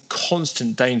life is in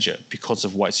constant danger because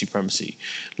of white supremacy.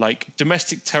 Like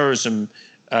domestic terrorism,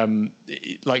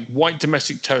 white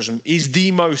domestic terrorism is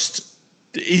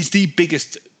the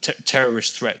biggest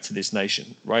terrorist threat to this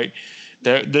nation, right?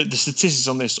 The statistics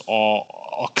on this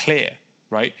are clear,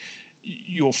 right?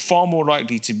 You're far more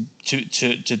likely to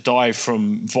die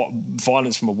from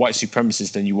violence from a white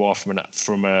supremacist than you are from an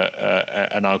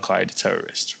Al Qaeda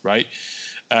terrorist, right?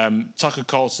 Tucker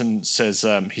Carlson says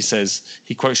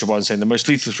he quotes Joe Biden saying the most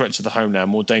lethal threat to the home now,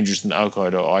 more dangerous than Al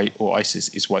Qaeda or ISIS,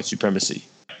 is white supremacy,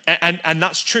 and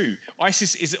that's true.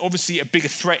 ISIS is obviously a bigger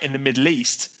threat in the Middle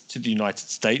East to the United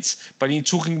States, but in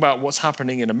talking about what's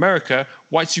happening in America,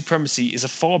 white supremacy is a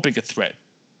far bigger threat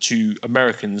to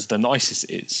Americans than ISIS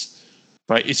is.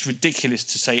 Right, it's ridiculous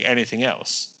to say anything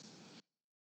else.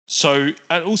 So,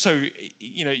 and also,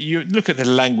 you look at the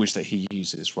language that he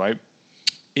uses, right?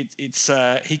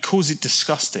 He calls it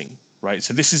disgusting, right?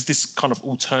 So this is this kind of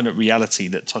alternate reality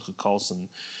that Tucker Carlson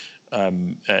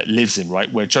lives in,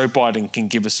 right? Where Joe Biden can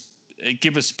give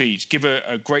a speech, give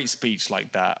a great speech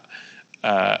like that,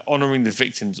 honoring the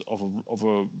victims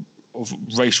of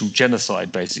racial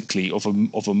genocide, basically of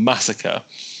a massacre,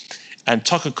 and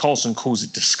Tucker Carlson calls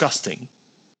it disgusting.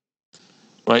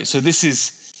 Right, so this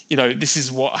is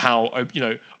how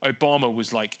Obama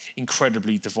was like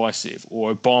incredibly divisive,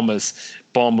 or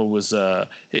Obama was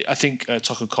I think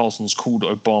Tucker Carlson's called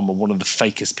Obama one of the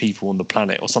fakest people on the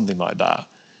planet or something like that,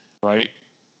 right?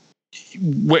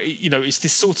 Where it's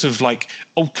this sort of like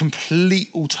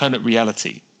complete alternate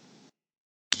reality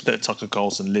that Tucker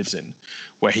Carlson lives in,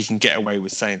 where he can get away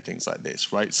with saying things like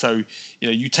this, right? So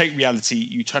you take reality,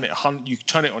 you turn it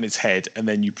on its head, and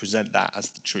then you present that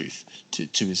as the truth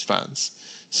to his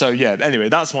fans. So yeah, anyway,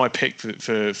 that's my pick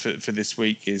for this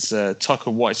week is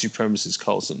Tucker white supremacist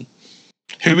Carlson,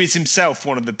 who is himself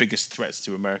one of the biggest threats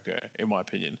to America, in my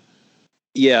opinion.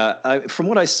 Yeah, from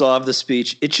what I saw of the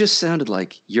speech, it just sounded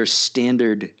like your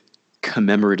standard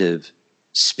commemorative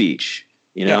speech.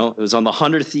 It was on the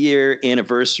 100th year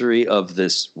anniversary of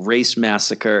this race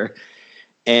massacre.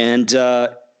 And,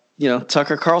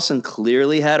 Tucker Carlson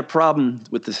clearly had a problem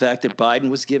with the fact that Biden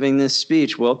was giving this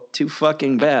speech. Well, too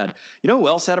fucking bad. You know who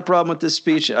else had a problem with this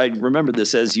speech? I remember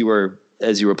this as you were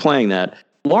playing that.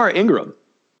 Laura Ingraham,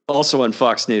 also on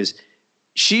Fox News.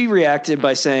 She reacted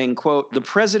by saying, quote, "The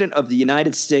president of the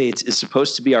United States is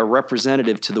supposed to be our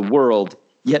representative to the world,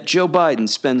 yet Joe Biden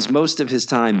spends most of his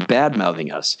time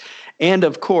bad-mouthing us. And,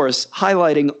 of course,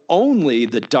 highlighting only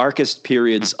the darkest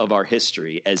periods of our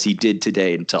history, as he did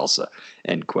today in Tulsa,"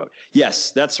 end quote.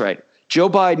 Yes, that's right. Joe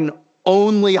Biden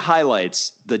only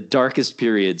highlights the darkest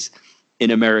periods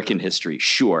in American history,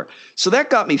 sure. So that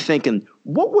got me thinking,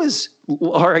 what was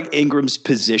Laura Ingraham's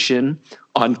position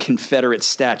on Confederate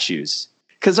statues?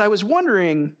 Because I was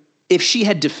wondering if she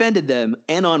had defended them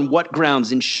and on what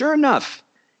grounds. And sure enough,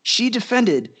 she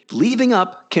defended leaving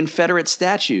up Confederate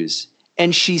statues.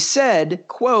 And she said,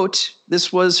 quote,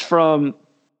 this was from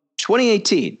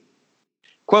 2018,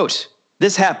 quote,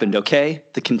 "This happened, okay?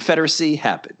 The Confederacy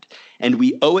happened. And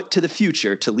we owe it to the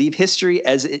future to leave history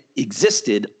as it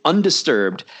existed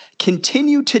undisturbed,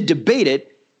 continue to debate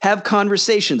it, have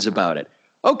conversations about it."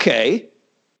 Okay.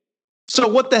 So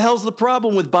what the hell's the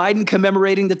problem with Biden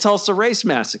commemorating the Tulsa Race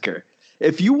Massacre?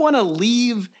 If you want to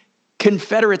leave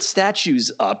Confederate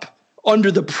statues up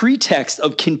under the pretext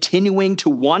of continuing to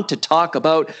want to talk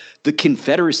about the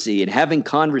Confederacy and having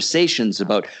conversations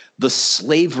about the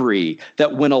slavery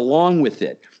that went along with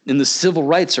it and the civil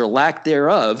rights or lack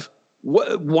thereof,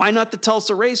 why not the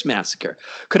Tulsa Race Massacre?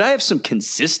 Could I have some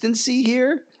consistency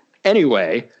here?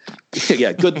 Anyway,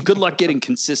 yeah, good luck getting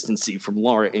consistency from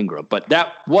Laura Ingraham, but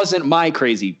that wasn't my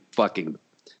crazy fucking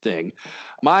thing.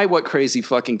 My what crazy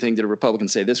fucking thing did a Republican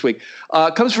say this week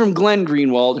comes from Glenn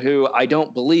Greenwald, who I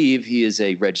don't believe he is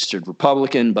a registered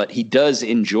Republican, but he does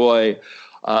enjoy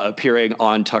appearing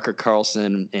on Tucker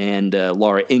Carlson and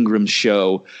Laura Ingram's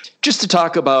show just to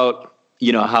talk about,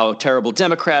 how terrible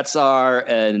Democrats are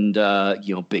and,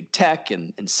 big tech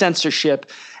and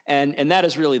censorship. And that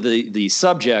is really the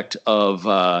subject of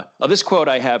this quote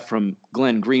I have from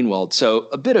Glenn Greenwald. So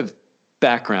a bit of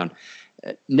background.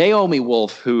 Naomi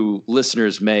Wolf, who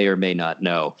listeners may or may not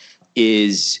know,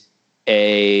 is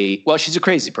she's a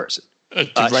crazy person. A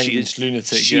deranged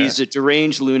lunatic. She's a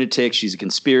deranged lunatic. She's a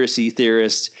conspiracy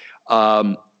theorist.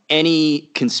 Any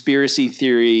conspiracy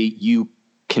theory you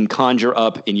can conjure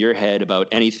up in your head about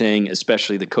anything,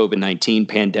 especially the COVID-19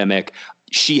 pandemic,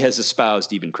 she has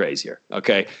espoused even crazier.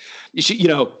 Okay.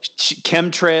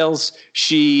 Chemtrails.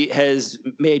 She has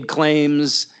made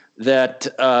claims that,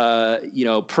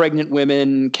 pregnant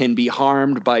women can be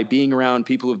harmed by being around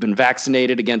people who've been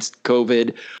vaccinated against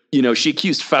COVID. She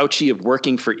accused Fauci of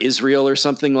working for Israel or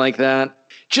something like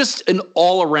that. Just an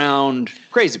all around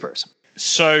crazy person.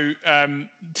 So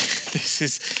this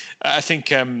is, I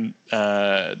think,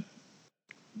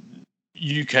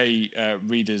 UK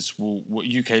readers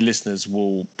UK listeners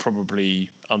will probably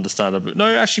understand a bit.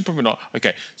 No, actually, probably not.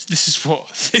 Okay, so this is what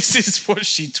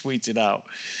she tweeted out.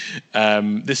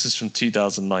 This is from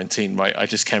 2019, right? I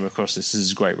just came across this. This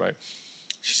is great, right?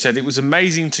 She said, "It was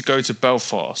amazing to go to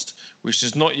Belfast, which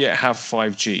does not yet have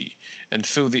 5G, and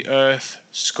feel the earth,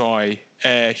 sky,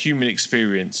 air, human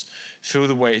experience feel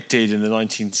the way it did in the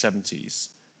 1970s.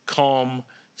 Calm,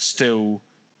 still,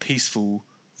 peaceful,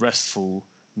 restful,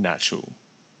 natural."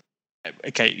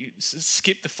 Okay,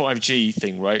 skip the 5G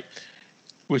thing, right?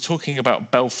 We're talking about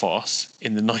Belfast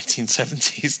in the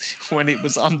 1970s when it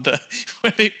was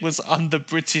under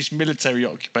British military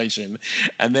occupation,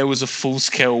 and there was a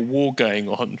full-scale war going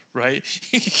on, right?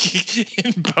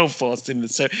 In Belfast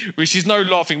which is no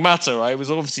laughing matter, right? It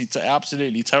was obviously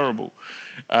absolutely terrible.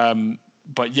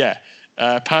 But yeah.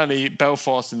 Apparently,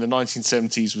 Belfast in the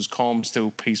 1970s was calm,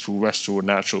 still, peaceful, restful, and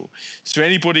natural. So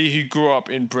anybody who grew up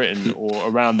in Britain or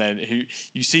around then, who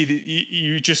you see that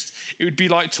it would be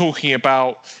like talking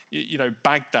about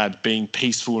Baghdad being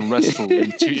peaceful and restful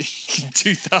in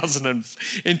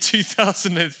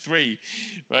 2003,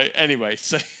 right? Anyway,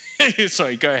 so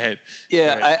sorry, go ahead.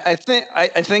 Yeah, right. I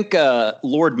think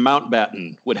Lord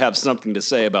Mountbatten would have something to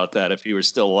say about that if he were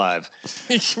still alive.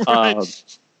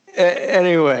 Right.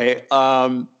 Anyway,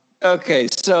 okay,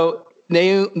 so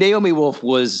Naomi Wolf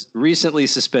was recently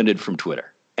suspended from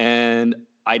Twitter, and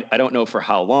I don't know for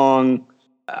how long.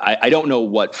 I don't know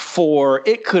what for.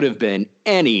 It could have been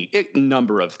any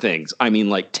number of things. I mean,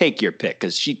 like, take your pick,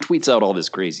 because she tweets out all this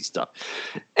crazy stuff.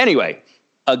 Anyway,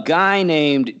 a guy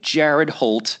named Jared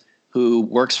Holt, who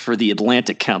works for the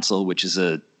Atlantic Council, which is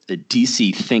a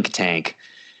DC think tank,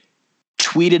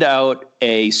 tweeted out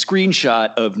a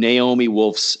screenshot of Naomi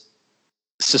Wolf's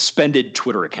suspended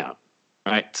Twitter account.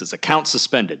 Right? It says account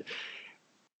suspended.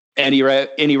 And he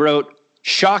wrote,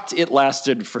 "Shocked it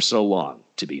lasted for so long,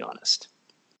 to be honest."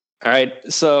 All right.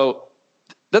 So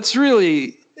that's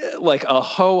really like a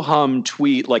ho-hum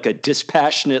tweet, like a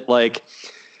dispassionate, like,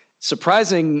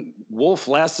 surprising Wolf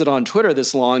lasted on Twitter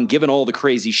this long, given all the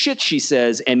crazy shit she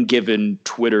says and given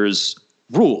Twitter's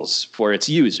rules for its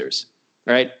users.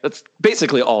 Right? That's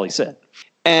basically all he said.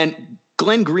 And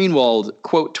Glenn Greenwald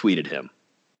quote tweeted him.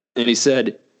 And he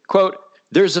said, quote,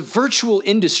 "There's a virtual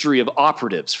industry of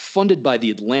operatives funded by the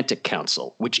Atlantic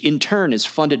Council, which in turn is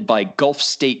funded by Gulf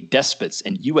state despots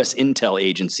and U.S. intel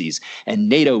agencies and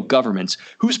NATO governments,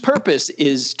 whose purpose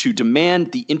is to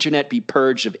demand the internet be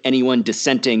purged of anyone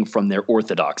dissenting from their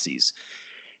orthodoxies.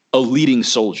 A leading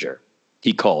soldier,"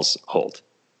 he calls Holt.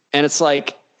 And it's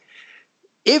like,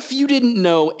 if you didn't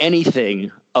know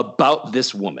anything about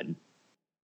this woman,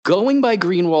 going by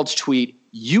Greenwald's tweet,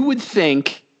 you would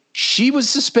think she was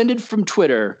suspended from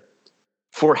Twitter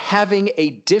for having a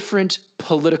different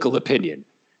political opinion,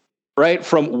 right?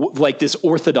 From like this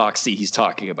orthodoxy he's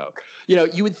talking about.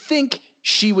 You would think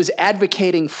she was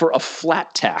advocating for a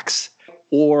flat tax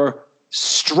or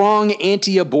strong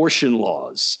anti-abortion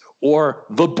laws or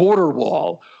the border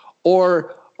wall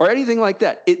or anything like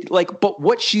that. But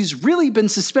what she's really been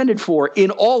suspended for,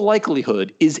 in all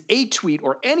likelihood, is a tweet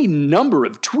or any number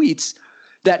of tweets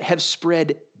that have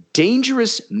spread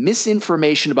dangerous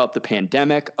misinformation about the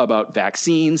pandemic, about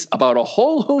vaccines, about a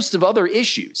whole host of other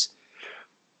issues.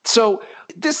 So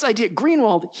this idea,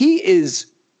 Greenwald, he is,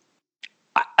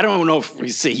 I don't know if we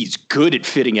say he's good at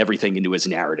fitting everything into his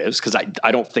narratives, because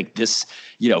I don't think this,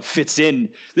 fits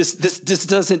in.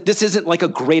 This isn't like a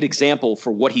great example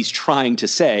for what he's trying to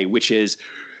say, which is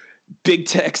big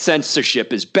tech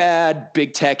censorship is bad.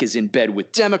 Big tech is in bed with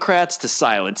Democrats to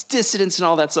silence dissidents and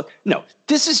all that stuff. No,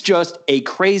 this is just a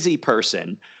crazy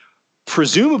person,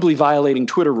 presumably violating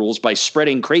Twitter rules by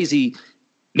spreading crazy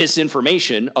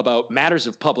misinformation about matters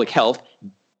of public health,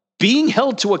 being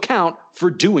held to account for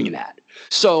doing that.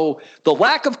 So the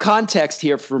lack of context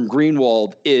here from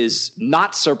Greenwald is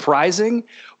not surprising,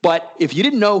 but if you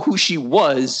didn't know who she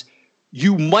was,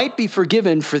 you might be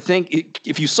forgiven for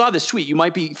if you saw this tweet, you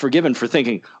might be forgiven for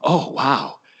thinking, oh,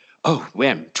 wow, oh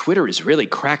man, Twitter is really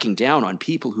cracking down on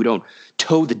people who don't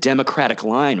toe the Democratic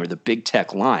line or the big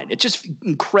tech line. It's just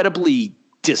incredibly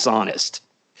dishonest.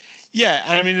 Yeah,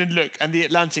 I mean, and look, and the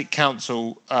Atlantic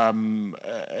Council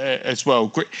as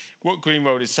well. What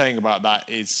Greenwald is saying about that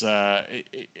is,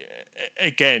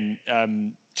 again,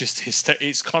 just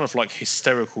it's kind of like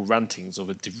hysterical rantings of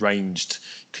a deranged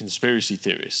conspiracy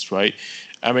theorist, right?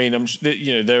 I mean,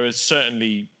 there are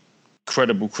certainly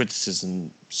credible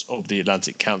criticisms of the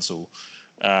Atlantic Council,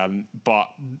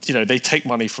 but they take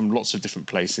money from lots of different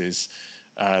places.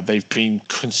 They've been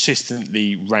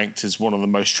consistently ranked as one of the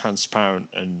most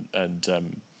transparent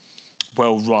and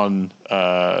well-run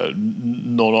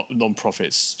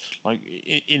non-profits like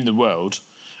in the world.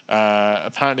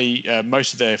 Apparently,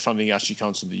 most of their funding actually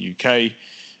comes from the UK,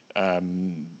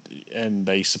 and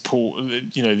they support.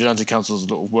 The Atlantic Council does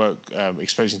a lot of work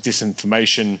exposing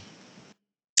disinformation.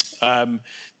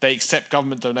 They accept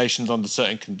government donations under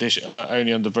certain conditions,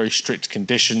 only under very strict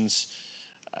conditions.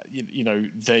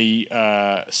 They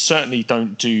certainly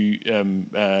don't do.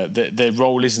 Their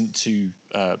role isn't to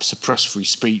suppress free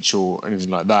speech or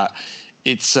anything like that.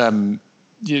 It's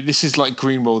this is like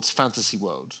Greenwald's fantasy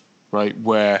world, right?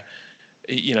 Where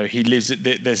he lives.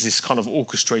 There's this kind of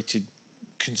orchestrated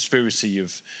conspiracy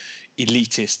of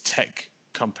elitist tech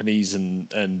companies and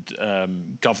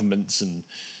governments and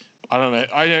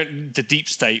the deep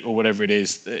state or whatever it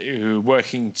is who are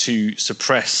working to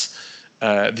suppress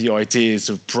the ideas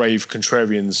of brave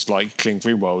contrarians like Glenn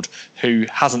Greenwald, who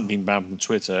hasn't been banned from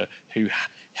Twitter, who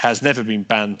has never been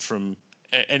banned from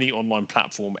any online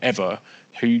platform ever,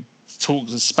 who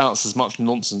talks and spouts as much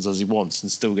nonsense as he wants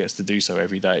and still gets to do so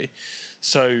every day.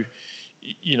 So,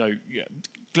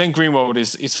 Glenn Greenwald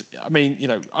is. I mean,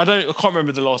 I can't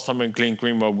remember the last time when Glenn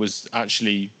Greenwald was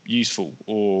actually useful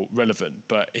or relevant,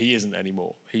 but he isn't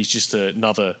anymore. He's just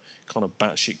another kind of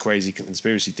batshit crazy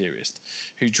conspiracy theorist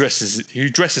who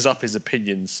dresses up his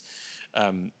opinions,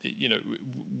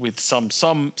 with some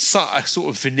sort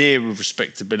of veneer of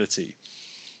respectability,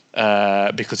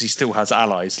 because he still has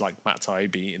allies like Matt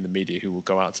Taibbi in the media who will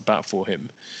go out to bat for him.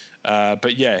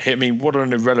 But yeah, I mean, what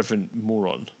an irrelevant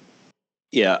moron.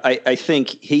 Yeah, I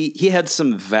think he had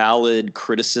some valid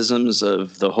criticisms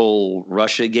of the whole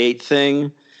Russiagate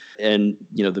thing. And,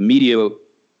 the media,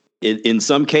 in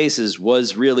some cases,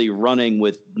 was really running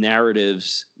with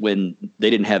narratives when they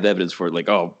didn't have evidence for it. Like,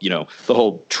 the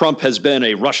whole Trump has been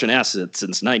a Russian asset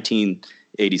since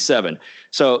 1987.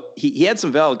 So he had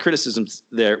some valid criticisms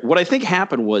there. What I think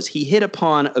happened was he hit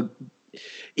upon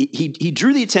He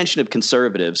drew the attention of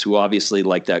conservatives who obviously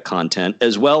like that content,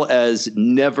 as well as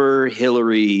never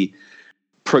Hillary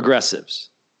progressives,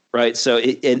 right? So,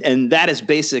 and that is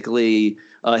basically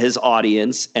his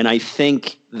audience. And I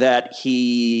think that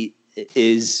he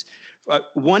is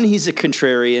he's a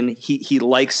contrarian. He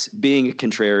likes being a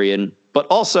contrarian, but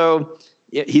also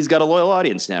he's got a loyal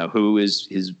audience now who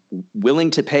is willing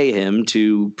to pay him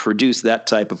to produce that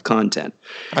type of content.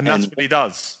 And that's what he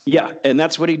does. Yeah, and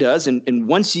that's what he does. And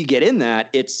once you get in that,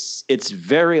 it's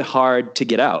very hard to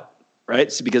get out, right?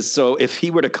 So if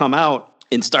he were to come out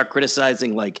and start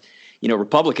criticizing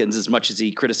Republicans as much as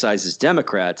he criticizes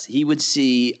Democrats, he would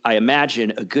see, I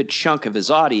imagine, a good chunk of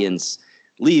his audience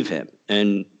leave him,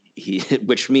 and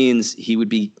which means he would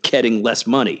be getting less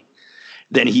money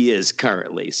than he is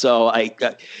currently. So a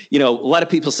lot of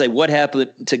people say, what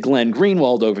happened to Glenn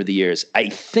Greenwald over the years? I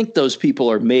think those people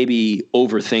are maybe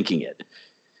overthinking it.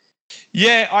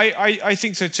 Yeah, I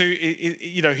think so too.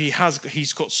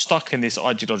 He's got stuck in this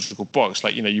ideological box.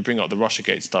 Like, you bring up the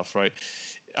Russiagate stuff, right?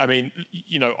 I mean,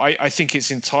 I think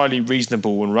it's entirely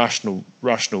reasonable and rational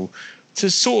to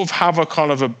sort of have a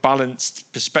kind of a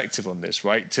balanced perspective on this,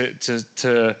 right?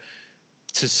 To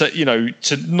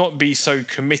not be so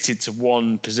committed to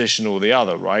one position or the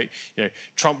other, right?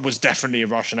 Trump was definitely a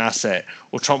Russian asset,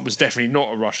 or Trump was definitely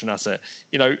not a Russian asset.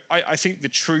 I think the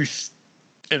truth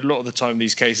a lot of the time in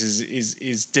these cases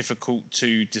is difficult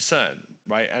to discern,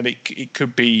 right? And it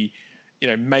could be,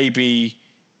 maybe,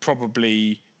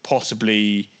 probably,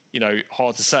 possibly,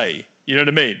 hard to say. You know what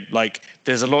I mean? Like,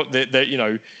 there's a lot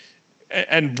that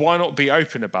and why not be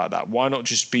open about that? Why not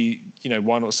just be,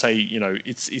 why not say,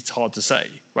 it's hard to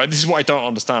say, right? This is what I don't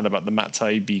understand about the Matt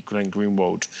Taibbi, Glenn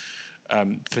Greenwald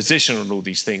position on all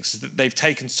these things, is that they've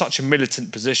taken such a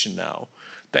militant position now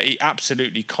that it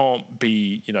absolutely can't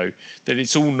be, that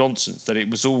it's all nonsense, that it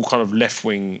was all kind of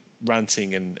left-wing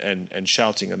ranting and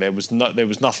shouting, and there was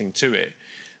nothing to it,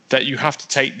 that you have to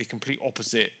take the complete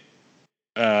opposite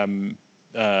sort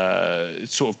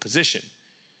of position.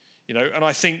 And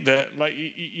I think that,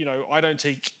 I don't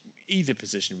take either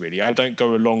position really. I don't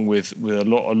go along with a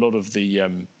lot of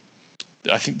the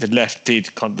I think the left did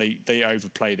they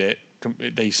overplayed it.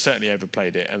 They certainly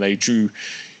overplayed it, and they drew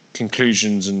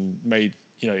conclusions and made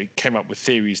came up with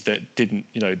theories that didn't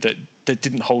that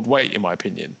didn't hold weight, in my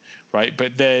opinion, right?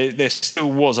 But there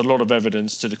still was a lot of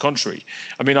evidence to the contrary.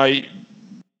 I mean,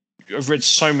 I've read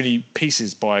so many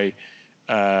pieces by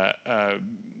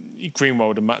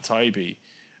Greenwald and Matt Taibbi,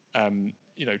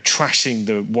 trashing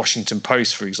the Washington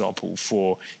Post, for example,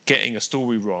 for getting a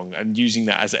story wrong and using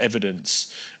that as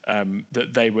evidence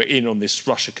that they were in on this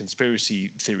Russia conspiracy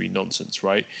theory nonsense,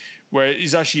 right?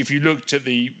 Whereas actually, if you looked at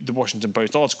the Washington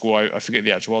Post article, I forget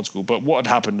the actual article, but what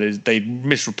had happened is they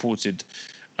misreported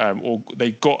or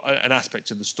they got an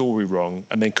aspect of the story wrong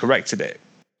and then corrected it,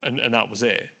 and that was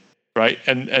it, right?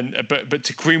 But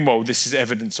to Greenwald, this is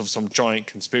evidence of some giant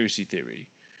conspiracy theory,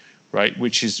 right?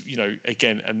 Which is,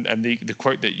 again, and the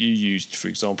quote that you used, for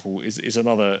example, is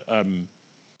another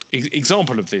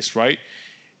example of this, right?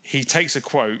 He takes a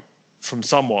quote from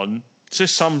someone,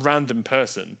 just some random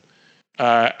person,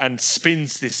 and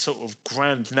spins this sort of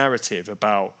grand narrative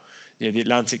about, the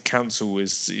Atlantic Council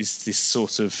is this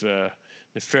sort of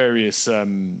nefarious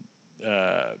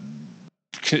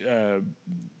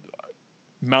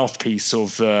mouthpiece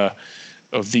of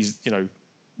these,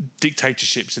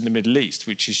 dictatorships in the Middle East,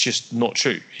 which is just not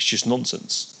true. It's just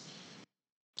nonsense.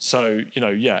 So,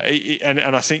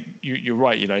 and I think you're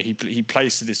right. He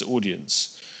plays to this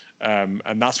audience,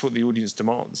 and that's what the audience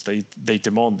demands. They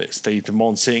demand this. They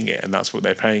demand seeing it, and that's what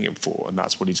they're paying him for, and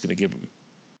that's what he's going to give them.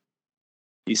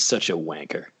 He's such a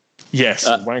wanker. Yes,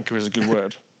 wanker is a good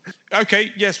word.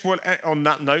 Okay, yes. Well, on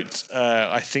that note,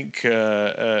 I think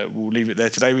we'll leave it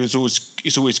there today. It's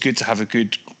always good to have a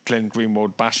good Glenn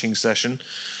Greenwald bashing session,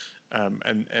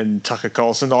 and Tucker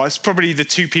Carlson. It's probably the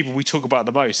two people we talk about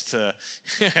the most, or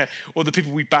the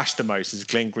people we bash the most, is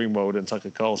Glenn Greenwald and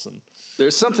Tucker Carlson.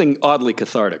 There's something oddly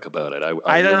cathartic about it.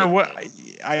 I don't know what.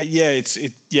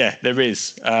 There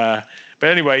is. But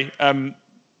anyway.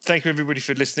 Thank you, everybody,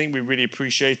 for listening. We really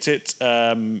appreciate it.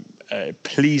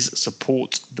 Please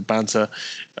support the banter.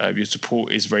 Your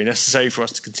support is very necessary for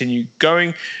us to continue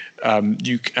going.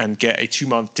 You can get a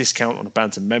 2-month discount on a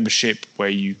banter membership where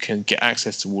you can get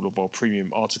access to all of our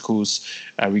premium articles.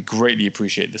 We greatly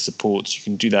appreciate the support. You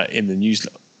can do that in the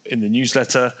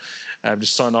newsletter.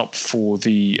 Just sign up for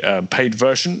the paid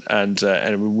version, and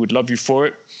we would love you for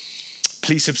it.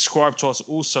 Please subscribe to us.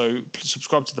 Also,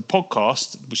 subscribe to the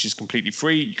podcast, which is completely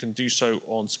free. You can do so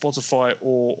on Spotify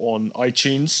or on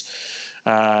iTunes.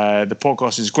 The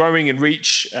podcast is growing in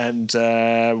reach, and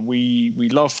we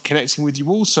love connecting with you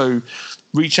all. So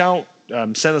reach out,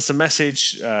 send us a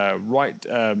message,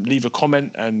 leave a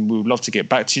comment, and we would love to get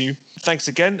back to you. Thanks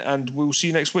again, and we'll see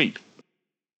you next week.